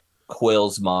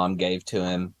Quill's mom gave to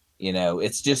him. You know,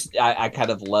 it's just I kind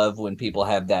of love when people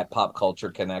have that pop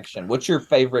culture connection. What's your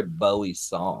favorite Bowie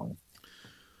song?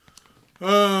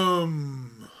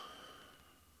 Um,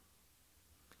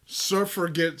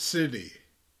 Suffragette City.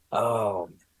 Oh,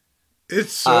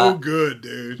 It's so uh, good,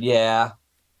 dude. yeah,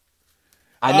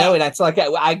 I know, Uh, and it's like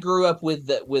I grew up with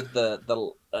the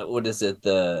what is it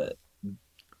the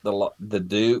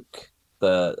Duke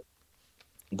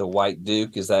the White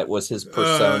Duke is that was his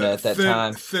persona at that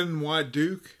time, Thin White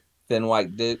Duke. Thin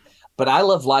White Duke. But I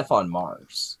love Life on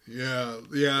Mars Yeah,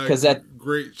 yeah, because that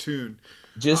great tune.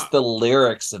 Uh, just the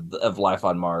lyrics of Life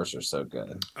on Mars are so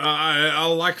good. I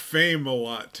like Fame a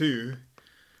lot too.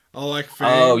 I like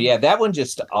Oh Fame. yeah, that one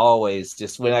just always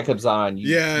just when that comes on,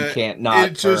 you Yeah, can't it not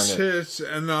turn just it. hits,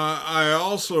 and I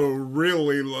also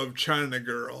really love China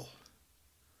Girl.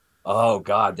 Oh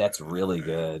God, that's really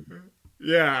good.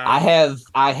 Yeah,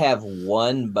 I have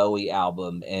one Bowie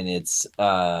album and it's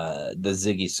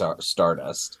the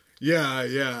Stardust. yeah,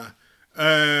 yeah.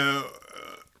 Uh,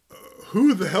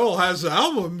 who the hell has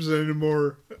albums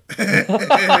anymore?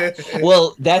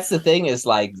 Well, that's the thing is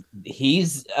like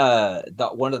he's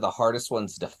one of the hardest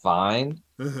ones to find.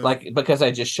 Uh-huh. Like because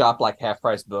I just shop like half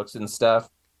price books and stuff.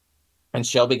 And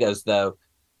Shelby goes though,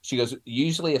 she goes,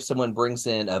 usually if someone brings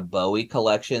in a Bowie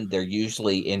collection, they're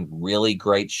usually in really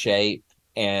great shape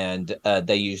and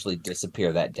they usually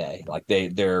disappear that day. Like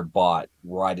they're bought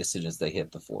right as soon as they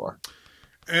hit the floor.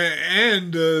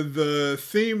 And the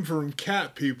theme from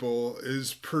Cat People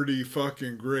is pretty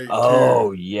fucking great too.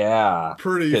 Oh yeah,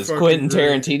 Pretty because fucking Quentin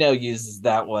great. Tarantino uses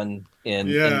that one in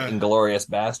Yeah. Inglorious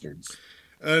Bastards.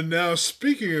 Now,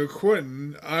 speaking of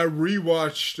Quentin, I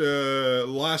rewatched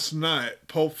last night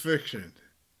Pulp Fiction.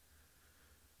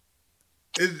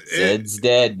 It Zed's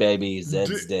dead, baby.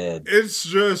 Zed's dead. it's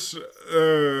just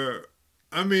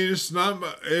I mean it's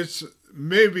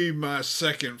maybe my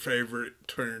second favorite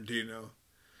Tarantino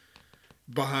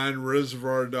behind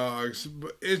Reservoir Dogs,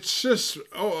 but it's just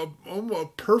a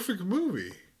perfect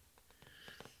movie.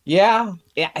 Yeah,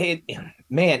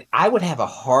 man, I would have a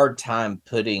hard time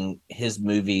putting his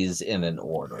movies in an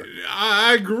order.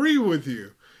 I agree with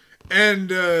you. And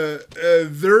there's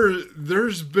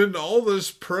been all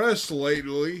this press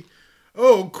lately.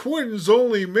 Oh, Quentin's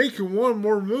only making one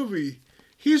more movie.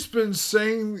 He's been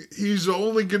saying he's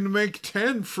only going to make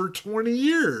 10 for 20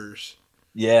 years.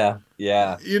 Yeah,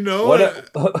 yeah. You know?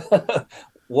 What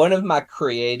one of my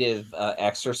creative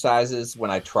exercises when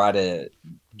I try to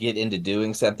get into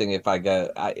doing something, if I go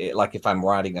like if I'm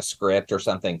writing a script or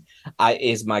something, I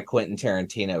is my Quentin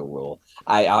Tarantino rule.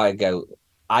 I go,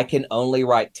 I can only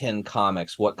write 10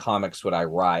 comics. What comics would I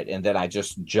write? And then I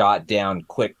just jot down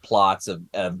quick plots of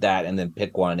that and then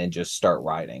pick one and just start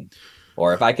writing.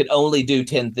 Or if I could only do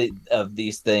 10 of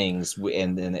these things,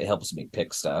 and then it helps me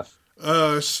pick stuff.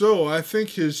 So I think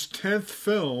his 10th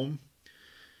film,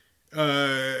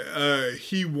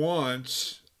 he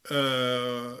wants,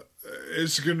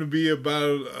 is going to be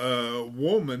about a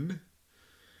woman,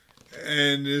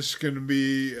 and it's going to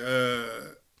be,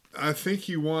 I think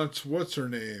he wants, what's her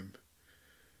name?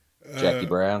 Jackie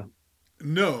Brown.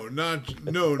 Not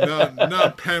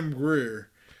Pam Grier.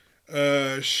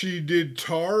 She did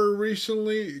Tar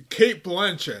recently. Kate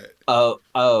Blanchett.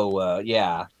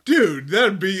 Yeah. Dude,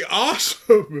 that'd be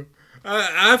awesome.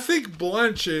 I think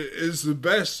Blanchett is the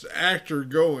best actor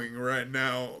going right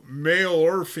now, male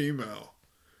or female.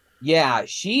 Yeah,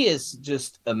 she is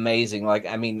just amazing. Like,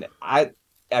 I mean,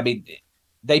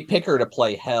 they pick her to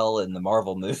play Hell in the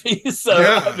Marvel movies. So, I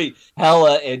Yeah, mean,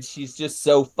 Hella, and she's just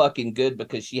so fucking good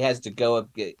because she has to go up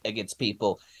against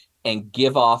people and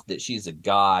give off that she's a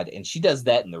god, and she does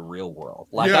that in the real world.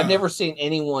 Like, I've yeah, never seen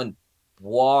anyone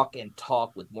walk and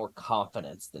talk with more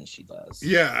confidence than she does.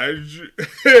 yeah.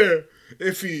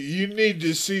 If you need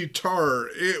to see Tar,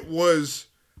 it was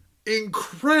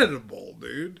incredible,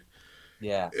 dude.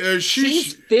 Yeah. She's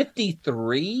She's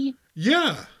 53.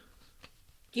 yeah.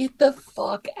 Get the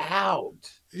fuck out.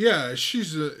 Yeah,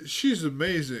 she's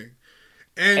amazing,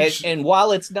 and And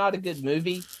while it's not a good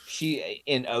movie, she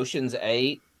in Ocean's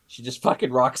 8, she just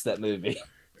fucking rocks that movie.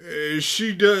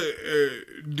 she does,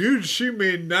 dude. She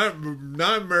made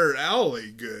Nightmare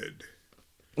Alley good.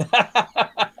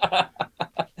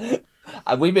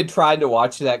 We've been trying to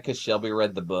watch that because Shelby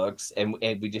read the books, and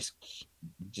we just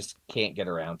can't get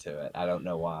around to it. I don't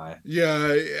know why. Yeah,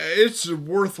 it's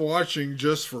worth watching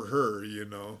just for her.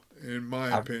 In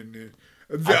my I opinion.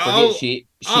 I forget I'll, she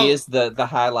I'll, is the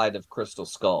highlight of Crystal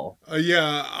Skull.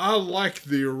 yeah, I like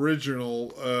the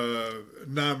original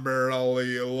Nightmare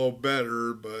Alley a little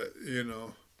better, but.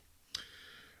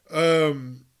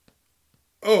 Um.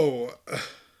 Oh.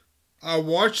 I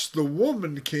watched The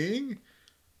Woman King.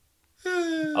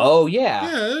 Oh yeah,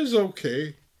 Yeah, it was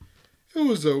okay. It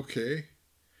was okay.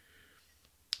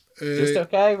 just Uh,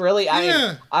 okay. Really, I mean,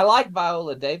 yeah, I like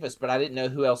Viola Davis, but I didn't know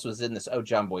who else was in this. Oh,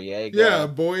 John yeah,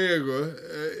 Boyega.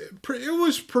 Boyega. It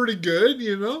was pretty good,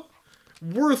 you know.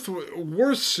 Worth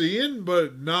seeing,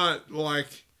 but not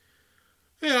like.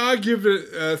 Yeah, I give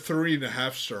it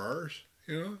 3.5 stars.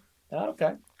 You know,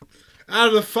 Okay.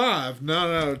 out of 5, not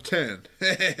out of 10.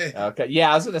 Okay.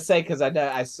 Yeah, I was gonna say because I know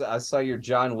I saw your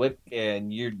John Wick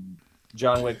and your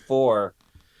John Wick 4.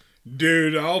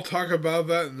 Dude, I'll talk about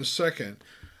that in a second.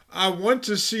 I went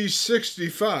to see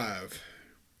 65.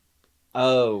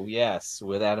 Oh yes,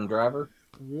 with Adam Driver.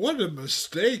 What a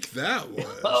mistake that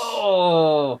was.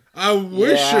 Oh I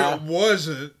wish yeah, it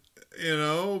wasn't,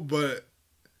 but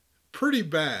pretty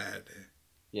bad.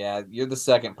 yeah. You're the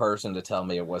second person to tell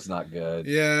me it was not good.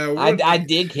 Yeah, I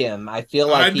dig him. I feel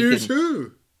I like do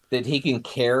too. he can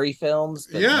carry films,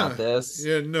 but not Yeah. this.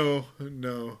 Yeah, no,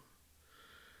 no.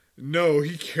 No,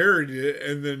 he carried it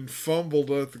and then fumbled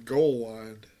at the goal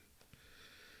line.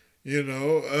 You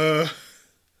know,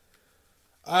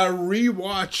 I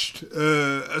rewatched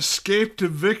Escape to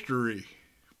Victory.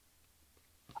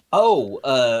 Oh,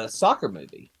 soccer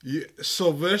movie Yeah,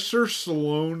 Sylvester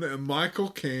Stallone and Michael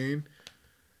Caine.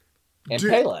 and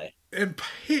Dude, Pele.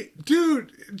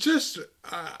 dude, just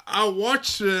I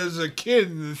watched it as a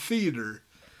kid in the theater.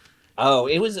 Oh,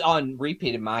 it was on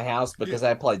repeat in my house because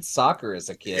I played soccer as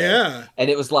a kid. Yeah. And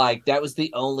it was like that was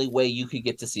the only way you could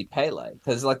get to see Pele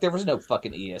because like there was no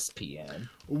fucking ESPN.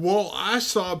 Well, I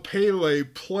saw Pele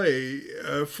play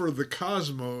for the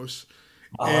Cosmos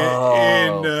in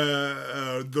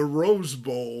Oh, the Rose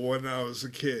Bowl when I was a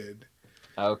kid.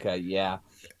 okay, yeah.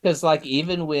 Because like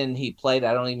even when he played,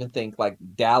 I don't even think like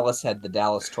Dallas had the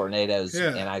Dallas Tornadoes,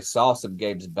 Yeah. and I saw some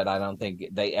games, but I don't think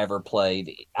they ever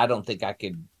played. I don't think I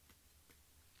could.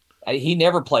 He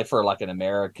never played for like an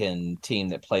American team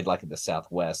that played like in the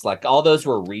Southwest. Like all those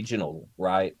were regional,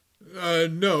 right?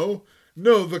 No,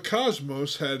 no, the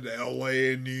Cosmos had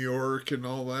L.A. and New York and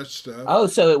all that stuff. Oh,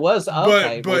 so it was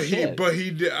okay. But Well, but he shit. but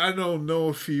he did, I don't know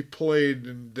if he played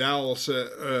in Dallas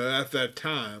at that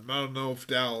time. I don't know if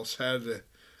Dallas had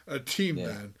a team Yeah.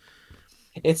 then.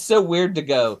 It's so weird to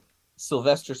go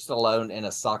Sylvester Stallone in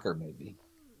a soccer movie.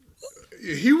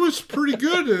 He was pretty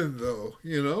good in it, though.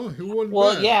 He wasn't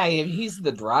Well, bad. yeah, he's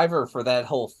the driver for that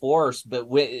whole force, but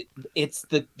it's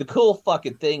the cool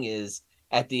fucking thing is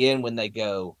at the end when they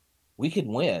go, we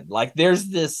can win. Like there's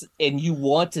this, and you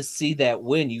want to see that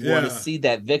win, you want to Yeah. see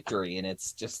that victory, and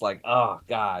it's just like, oh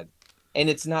god, and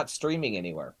it's not streaming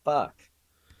anywhere. Fuck.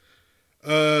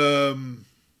 Um.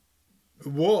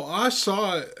 Well, I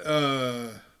saw it.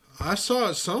 I saw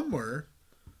it somewhere.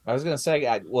 I was gonna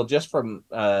say, well, just from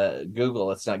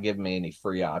Google, it's not giving me any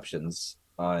free options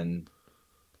on.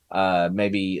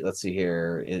 Maybe let's see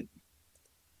here.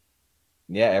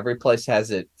 Yeah, every place has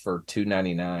it for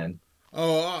 $2.99.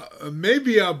 Oh,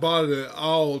 maybe I bought it.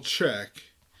 I'll check.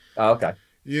 Oh, okay.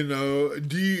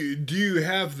 Do you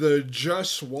have the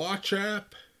Just Watch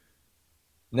app?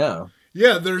 No.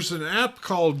 Yeah, there's an app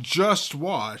called Just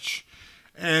Watch,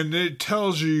 and it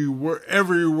tells you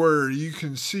everywhere you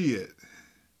can see it.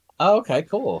 Oh, okay,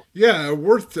 cool. Yeah,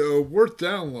 worth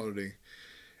downloading.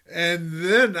 And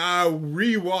then I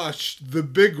rewatched the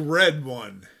Big Red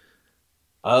One.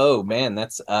 Oh man,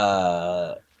 that's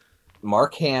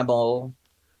Mark Hamill.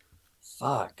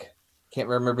 Fuck. Can't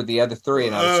remember the other three,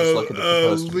 and I was just looking at the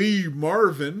poster. Lee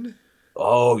Marvin.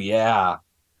 Oh yeah.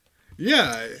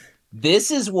 Yeah, This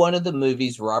is one of the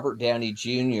movies Robert Downey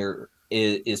Jr.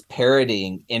 is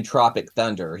parodying in Tropic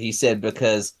Thunder. He said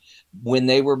because when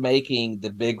they were making the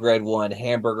Big Red One,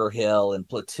 Hamburger Hill, and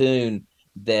Platoon,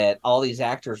 that all these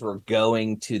actors were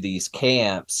going to these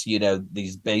camps,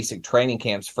 these basic training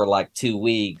camps for like 2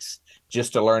 weeks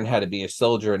just to learn how to be a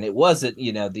soldier. And it wasn't,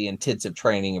 the intensive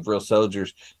training of real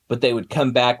soldiers, but they would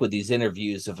come back with these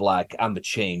interviews of like, I'm a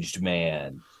changed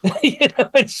man,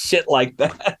 and shit like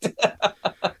that.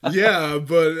 yeah,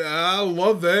 but I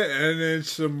love that, and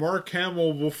it's Mark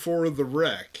Hamill before the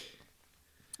wreck.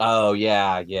 Oh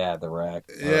yeah, the wreck.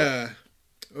 Yeah,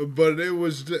 but it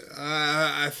was.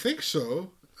 I think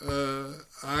so.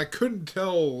 I couldn't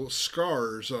tell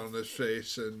scars on his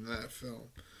face in that film.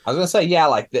 I was gonna say yeah,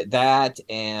 like that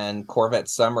and Corvette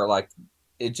Summer, like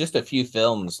it just a few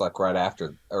films like right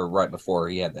after or right before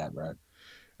he had that, right?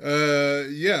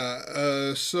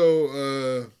 Yeah.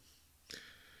 So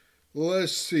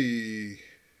let's see.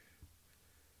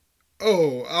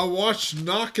 Oh, I watched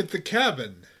Knock at the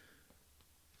Cabin.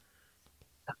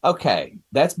 Okay,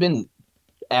 that's been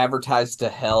advertised to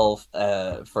hell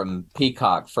from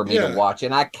Peacock for me to Yeah. watch,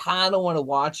 and I kind of want to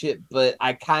watch it, but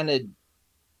I kind of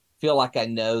feel like I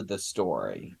know the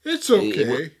story. It's It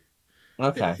okay.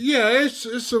 okay. Yeah,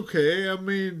 it's okay. I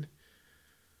mean,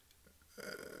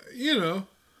 you know,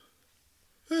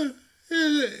 eh,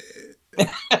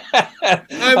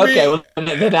 I Okay, mean, well,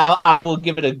 then I will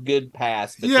give it a good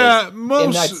pass because yeah, and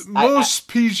most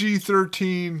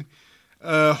PG-13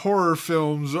 horror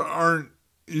films aren't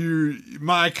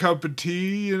my cup of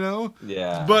tea, you know.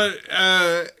 yeah. But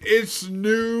it's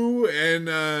new and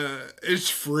it's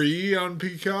free on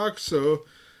Peacock, so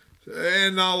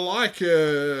and I like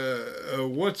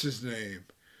what's his name?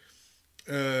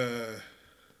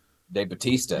 Dave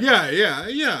Batista.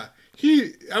 Yeah.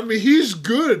 I mean, he's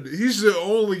good. He's the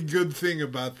only good thing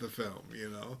about the film, you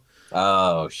know.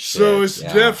 Oh So shit. it's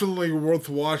Yeah. definitely worth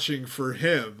watching for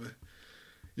him.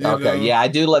 You Okay. know. Yeah, I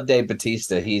do love Dave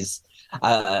Batista. He's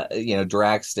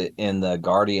Drax in the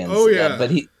Guardians. Oh yeah.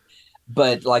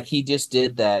 But like he just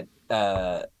did that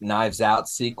Knives Out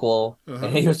sequel, and Uh-huh.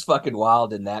 he was fucking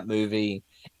wild in that movie.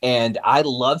 And I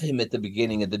love him at the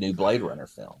beginning of the new Blade Runner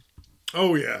film.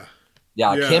 Oh yeah.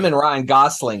 Yeah, Kim Yeah. and Ryan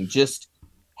Gosling just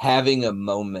having a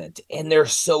moment, and they're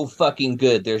so fucking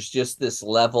good. There's just this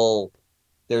level,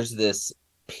 there's this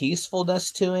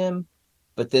peacefulness to him,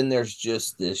 but then there's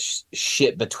just this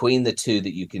shit between the two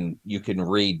that you can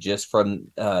read just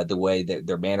from the way that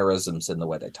their mannerisms and the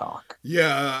way they talk.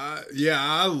 Yeah,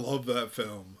 I love that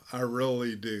film. I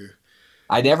really do.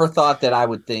 I never thought that I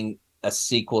would think a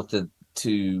sequel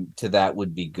to that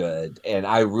would be good, and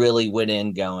I really went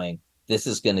in going, this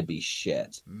is going to be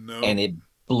shit, and No. it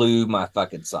blew my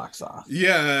fucking socks off.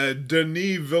 Yeah,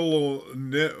 Denis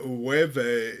Villeneuve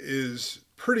is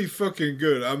pretty fucking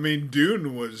good. I mean,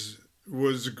 Dune was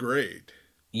great.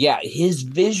 Yeah, his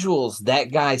visuals,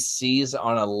 that guy sees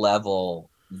on a level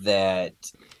that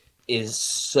is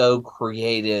so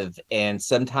creative, and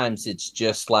sometimes it's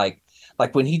just like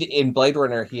when he in Blade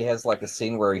Runner, he has like a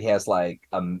scene where he has like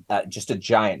just a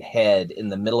giant head in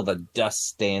the middle of a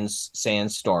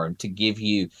sandstorm to give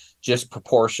you just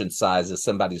proportion size as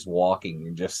somebody's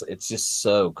walking. It's just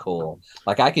so cool.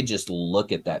 Like I could just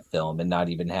look at that film and not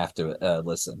even have to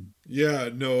listen. Yeah,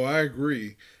 no, I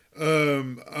agree.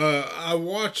 I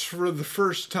watched for the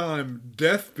first time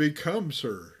Death Becomes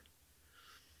Her.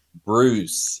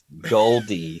 Bruce,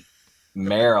 Goldie,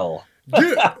 Meryl.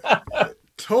 Dude,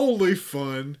 totally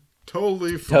fun.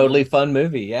 Totally fun. Totally fun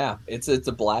movie. Yeah, it's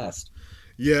a blast.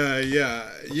 Yeah.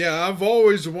 I've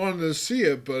always wanted to see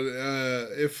it, but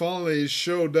it finally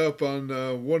showed up on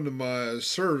one of my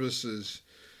services,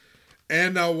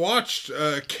 and I watched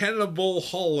Cannibal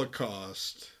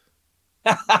Holocaust.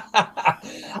 Did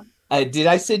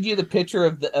I send you the picture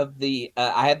of the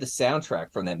I had the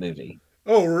soundtrack from that movie.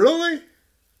 Oh, really?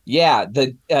 Yeah,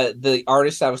 the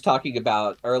artist I was talking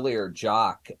about earlier,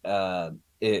 Jock,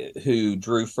 who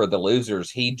drew for the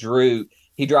Losers, he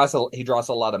draws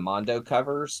a lot of Mondo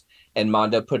covers, and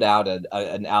Mondo put out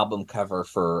an album cover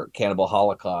for Cannibal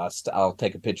Holocaust. I'll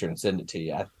take a picture and send it to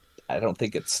you. I don't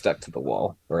think it's stuck to the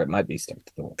wall, or it might be stuck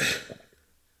to the wall.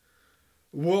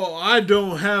 Well, I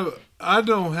don't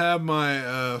have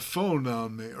my phone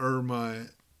on me or my.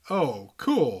 Oh,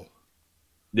 cool.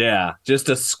 Yeah, just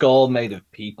a skull made of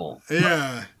people.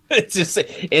 Yeah.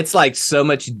 It's like so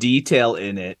much detail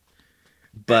in it.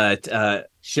 But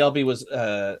Shelby was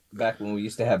back when we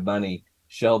used to have money.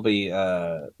 Shelby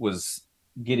was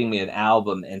getting me an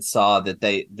album and saw that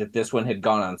this one had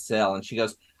gone on sale, and she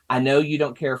goes, "I know you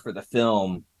don't care for the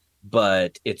film,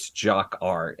 but it's Jock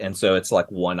art, and so it's like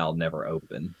one I'll never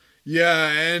open." Yeah,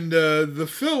 and the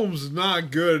film's not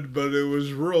good, but it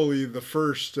was really the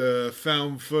first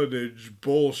found footage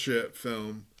bullshit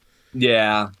film.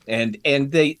 Yeah, and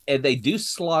they do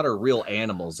slaughter real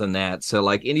animals in that. So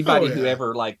like anybody who yeah.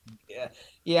 ever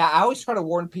yeah, I always try to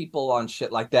warn people on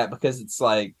shit like that because it's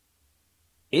like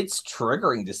it's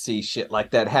triggering to see shit like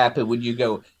that happen when you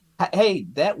go, "Hey,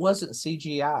 that wasn't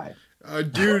CGI."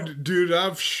 Dude,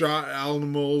 I've shot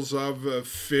animals, I've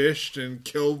fished and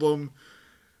killed them.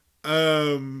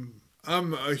 I'm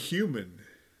a human.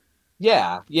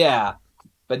 Yeah.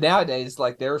 But nowadays,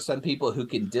 like there are some people who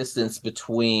can distance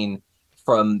between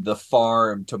from the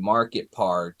farm to market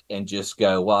part and just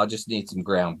go, well, I just need some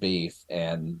ground beef,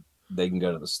 and they can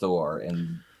go to the store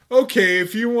and Okay,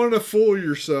 if you want to fool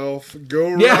yourself,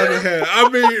 go Yeah. right ahead. I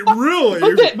mean,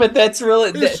 really, but that's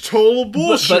really it's total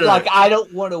bullshit. but like I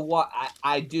don't want to watch.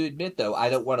 I do admit though, I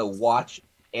don't want to watch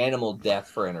animal death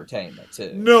for entertainment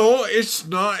too. No, it's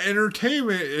not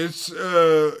entertainment. It's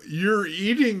you're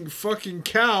eating fucking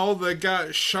cow that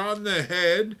got shot in the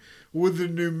head with a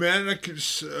pneumatic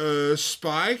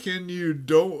spike, and you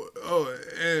don't.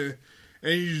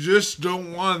 And you just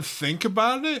don't want to think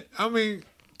about it. I mean,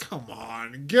 come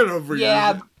on, get over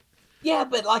your. Yeah,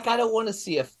 but like I don't want to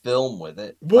see a film with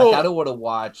it. Well, like I don't want to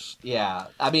watch. Yeah,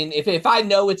 I mean, if I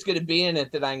know it's going to be in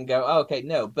it, then I can go. Oh, okay,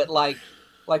 no. But like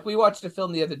we watched a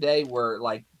film the other day where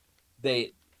like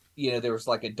they, there was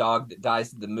like a dog that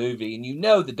dies in the movie, and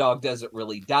the dog doesn't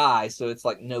really die, so it's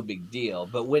like no big deal.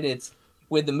 But when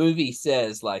the movie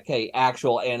says like, hey,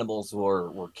 actual animals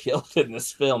were killed in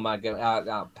this film, I go,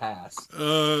 I'll pass.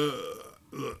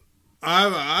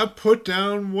 I put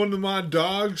down one of my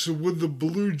dogs with the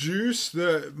blue juice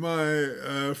that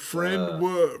my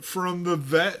friend from the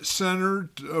vet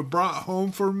center brought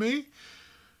home for me.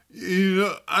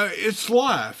 It's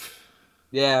life.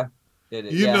 Yeah.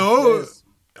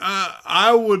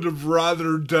 I would have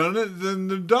rather done it than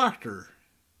the doctor.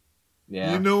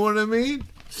 Yeah. You know what I mean?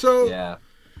 So, yeah.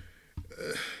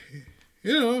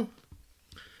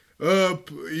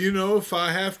 If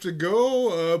I have to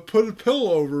go, put a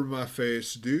pillow over my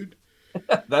face, dude.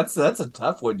 That's a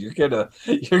tough one. You're gonna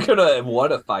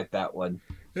want to fight that one.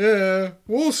 Yeah,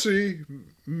 we'll see.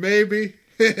 Maybe.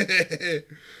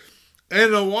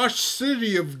 And I watched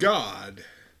City of God.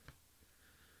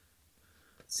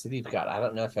 City of God. I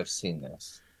don't know if I've seen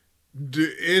this.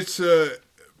 It's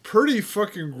pretty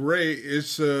fucking great.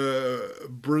 It's a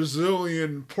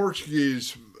Brazilian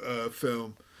Portuguese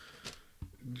film.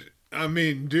 I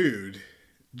mean, dude,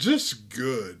 just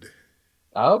good.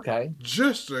 Okay.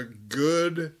 Just a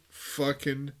good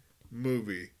fucking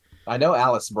movie. I know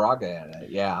Alice Braga in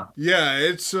it, yeah. Yeah,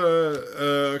 it's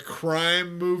a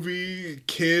crime movie.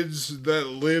 Kids that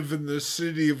live in the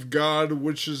City of God,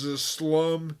 which is a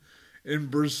slum in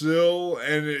Brazil,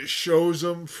 and it shows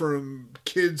them from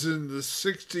kids in the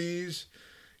 60s,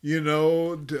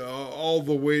 all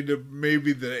the way to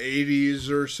maybe the 80s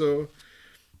or so.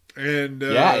 And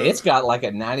it's got like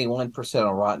a 91%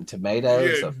 on Rotten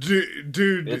Tomatoes. Yeah,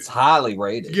 dude, it's highly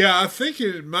rated. Yeah, I think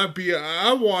it might be.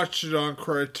 I watched it on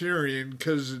Criterion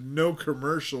because no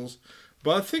commercials,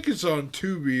 but I think it's on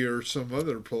Tubi or some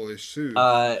other place too.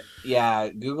 Yeah,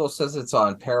 Google says it's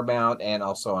on Paramount and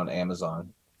also on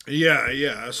Amazon.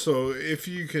 Yeah. So if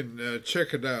you can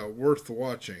check it out, worth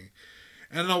watching.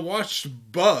 And I watched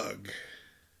Bug.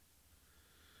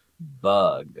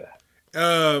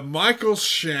 Michael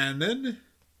Shannon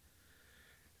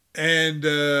and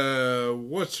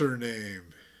what's her name?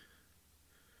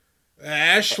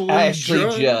 Ashley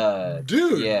Judd.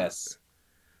 Dude. Yes.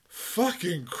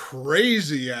 Fucking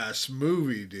crazy ass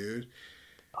movie, dude.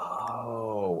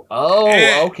 Oh,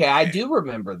 okay. I do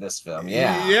remember this film.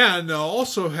 Yeah. Yeah, and it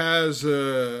also has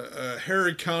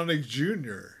Harry Connick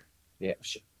Jr. Yeah.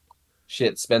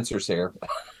 Shit, Spencer's here.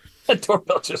 The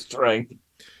doorbell just rang.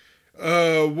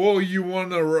 Well, you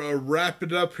want to wrap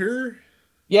it up here?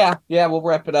 Yeah, we'll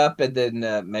wrap it up, and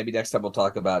then maybe next time we'll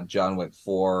talk about John Wick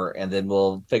 4, and then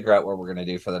we'll figure out what we're going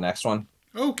to do for the next one.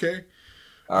 Okay.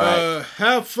 All right.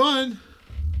 Have fun.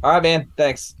 All right, man.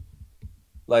 Thanks.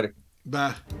 Later.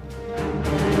 Bye.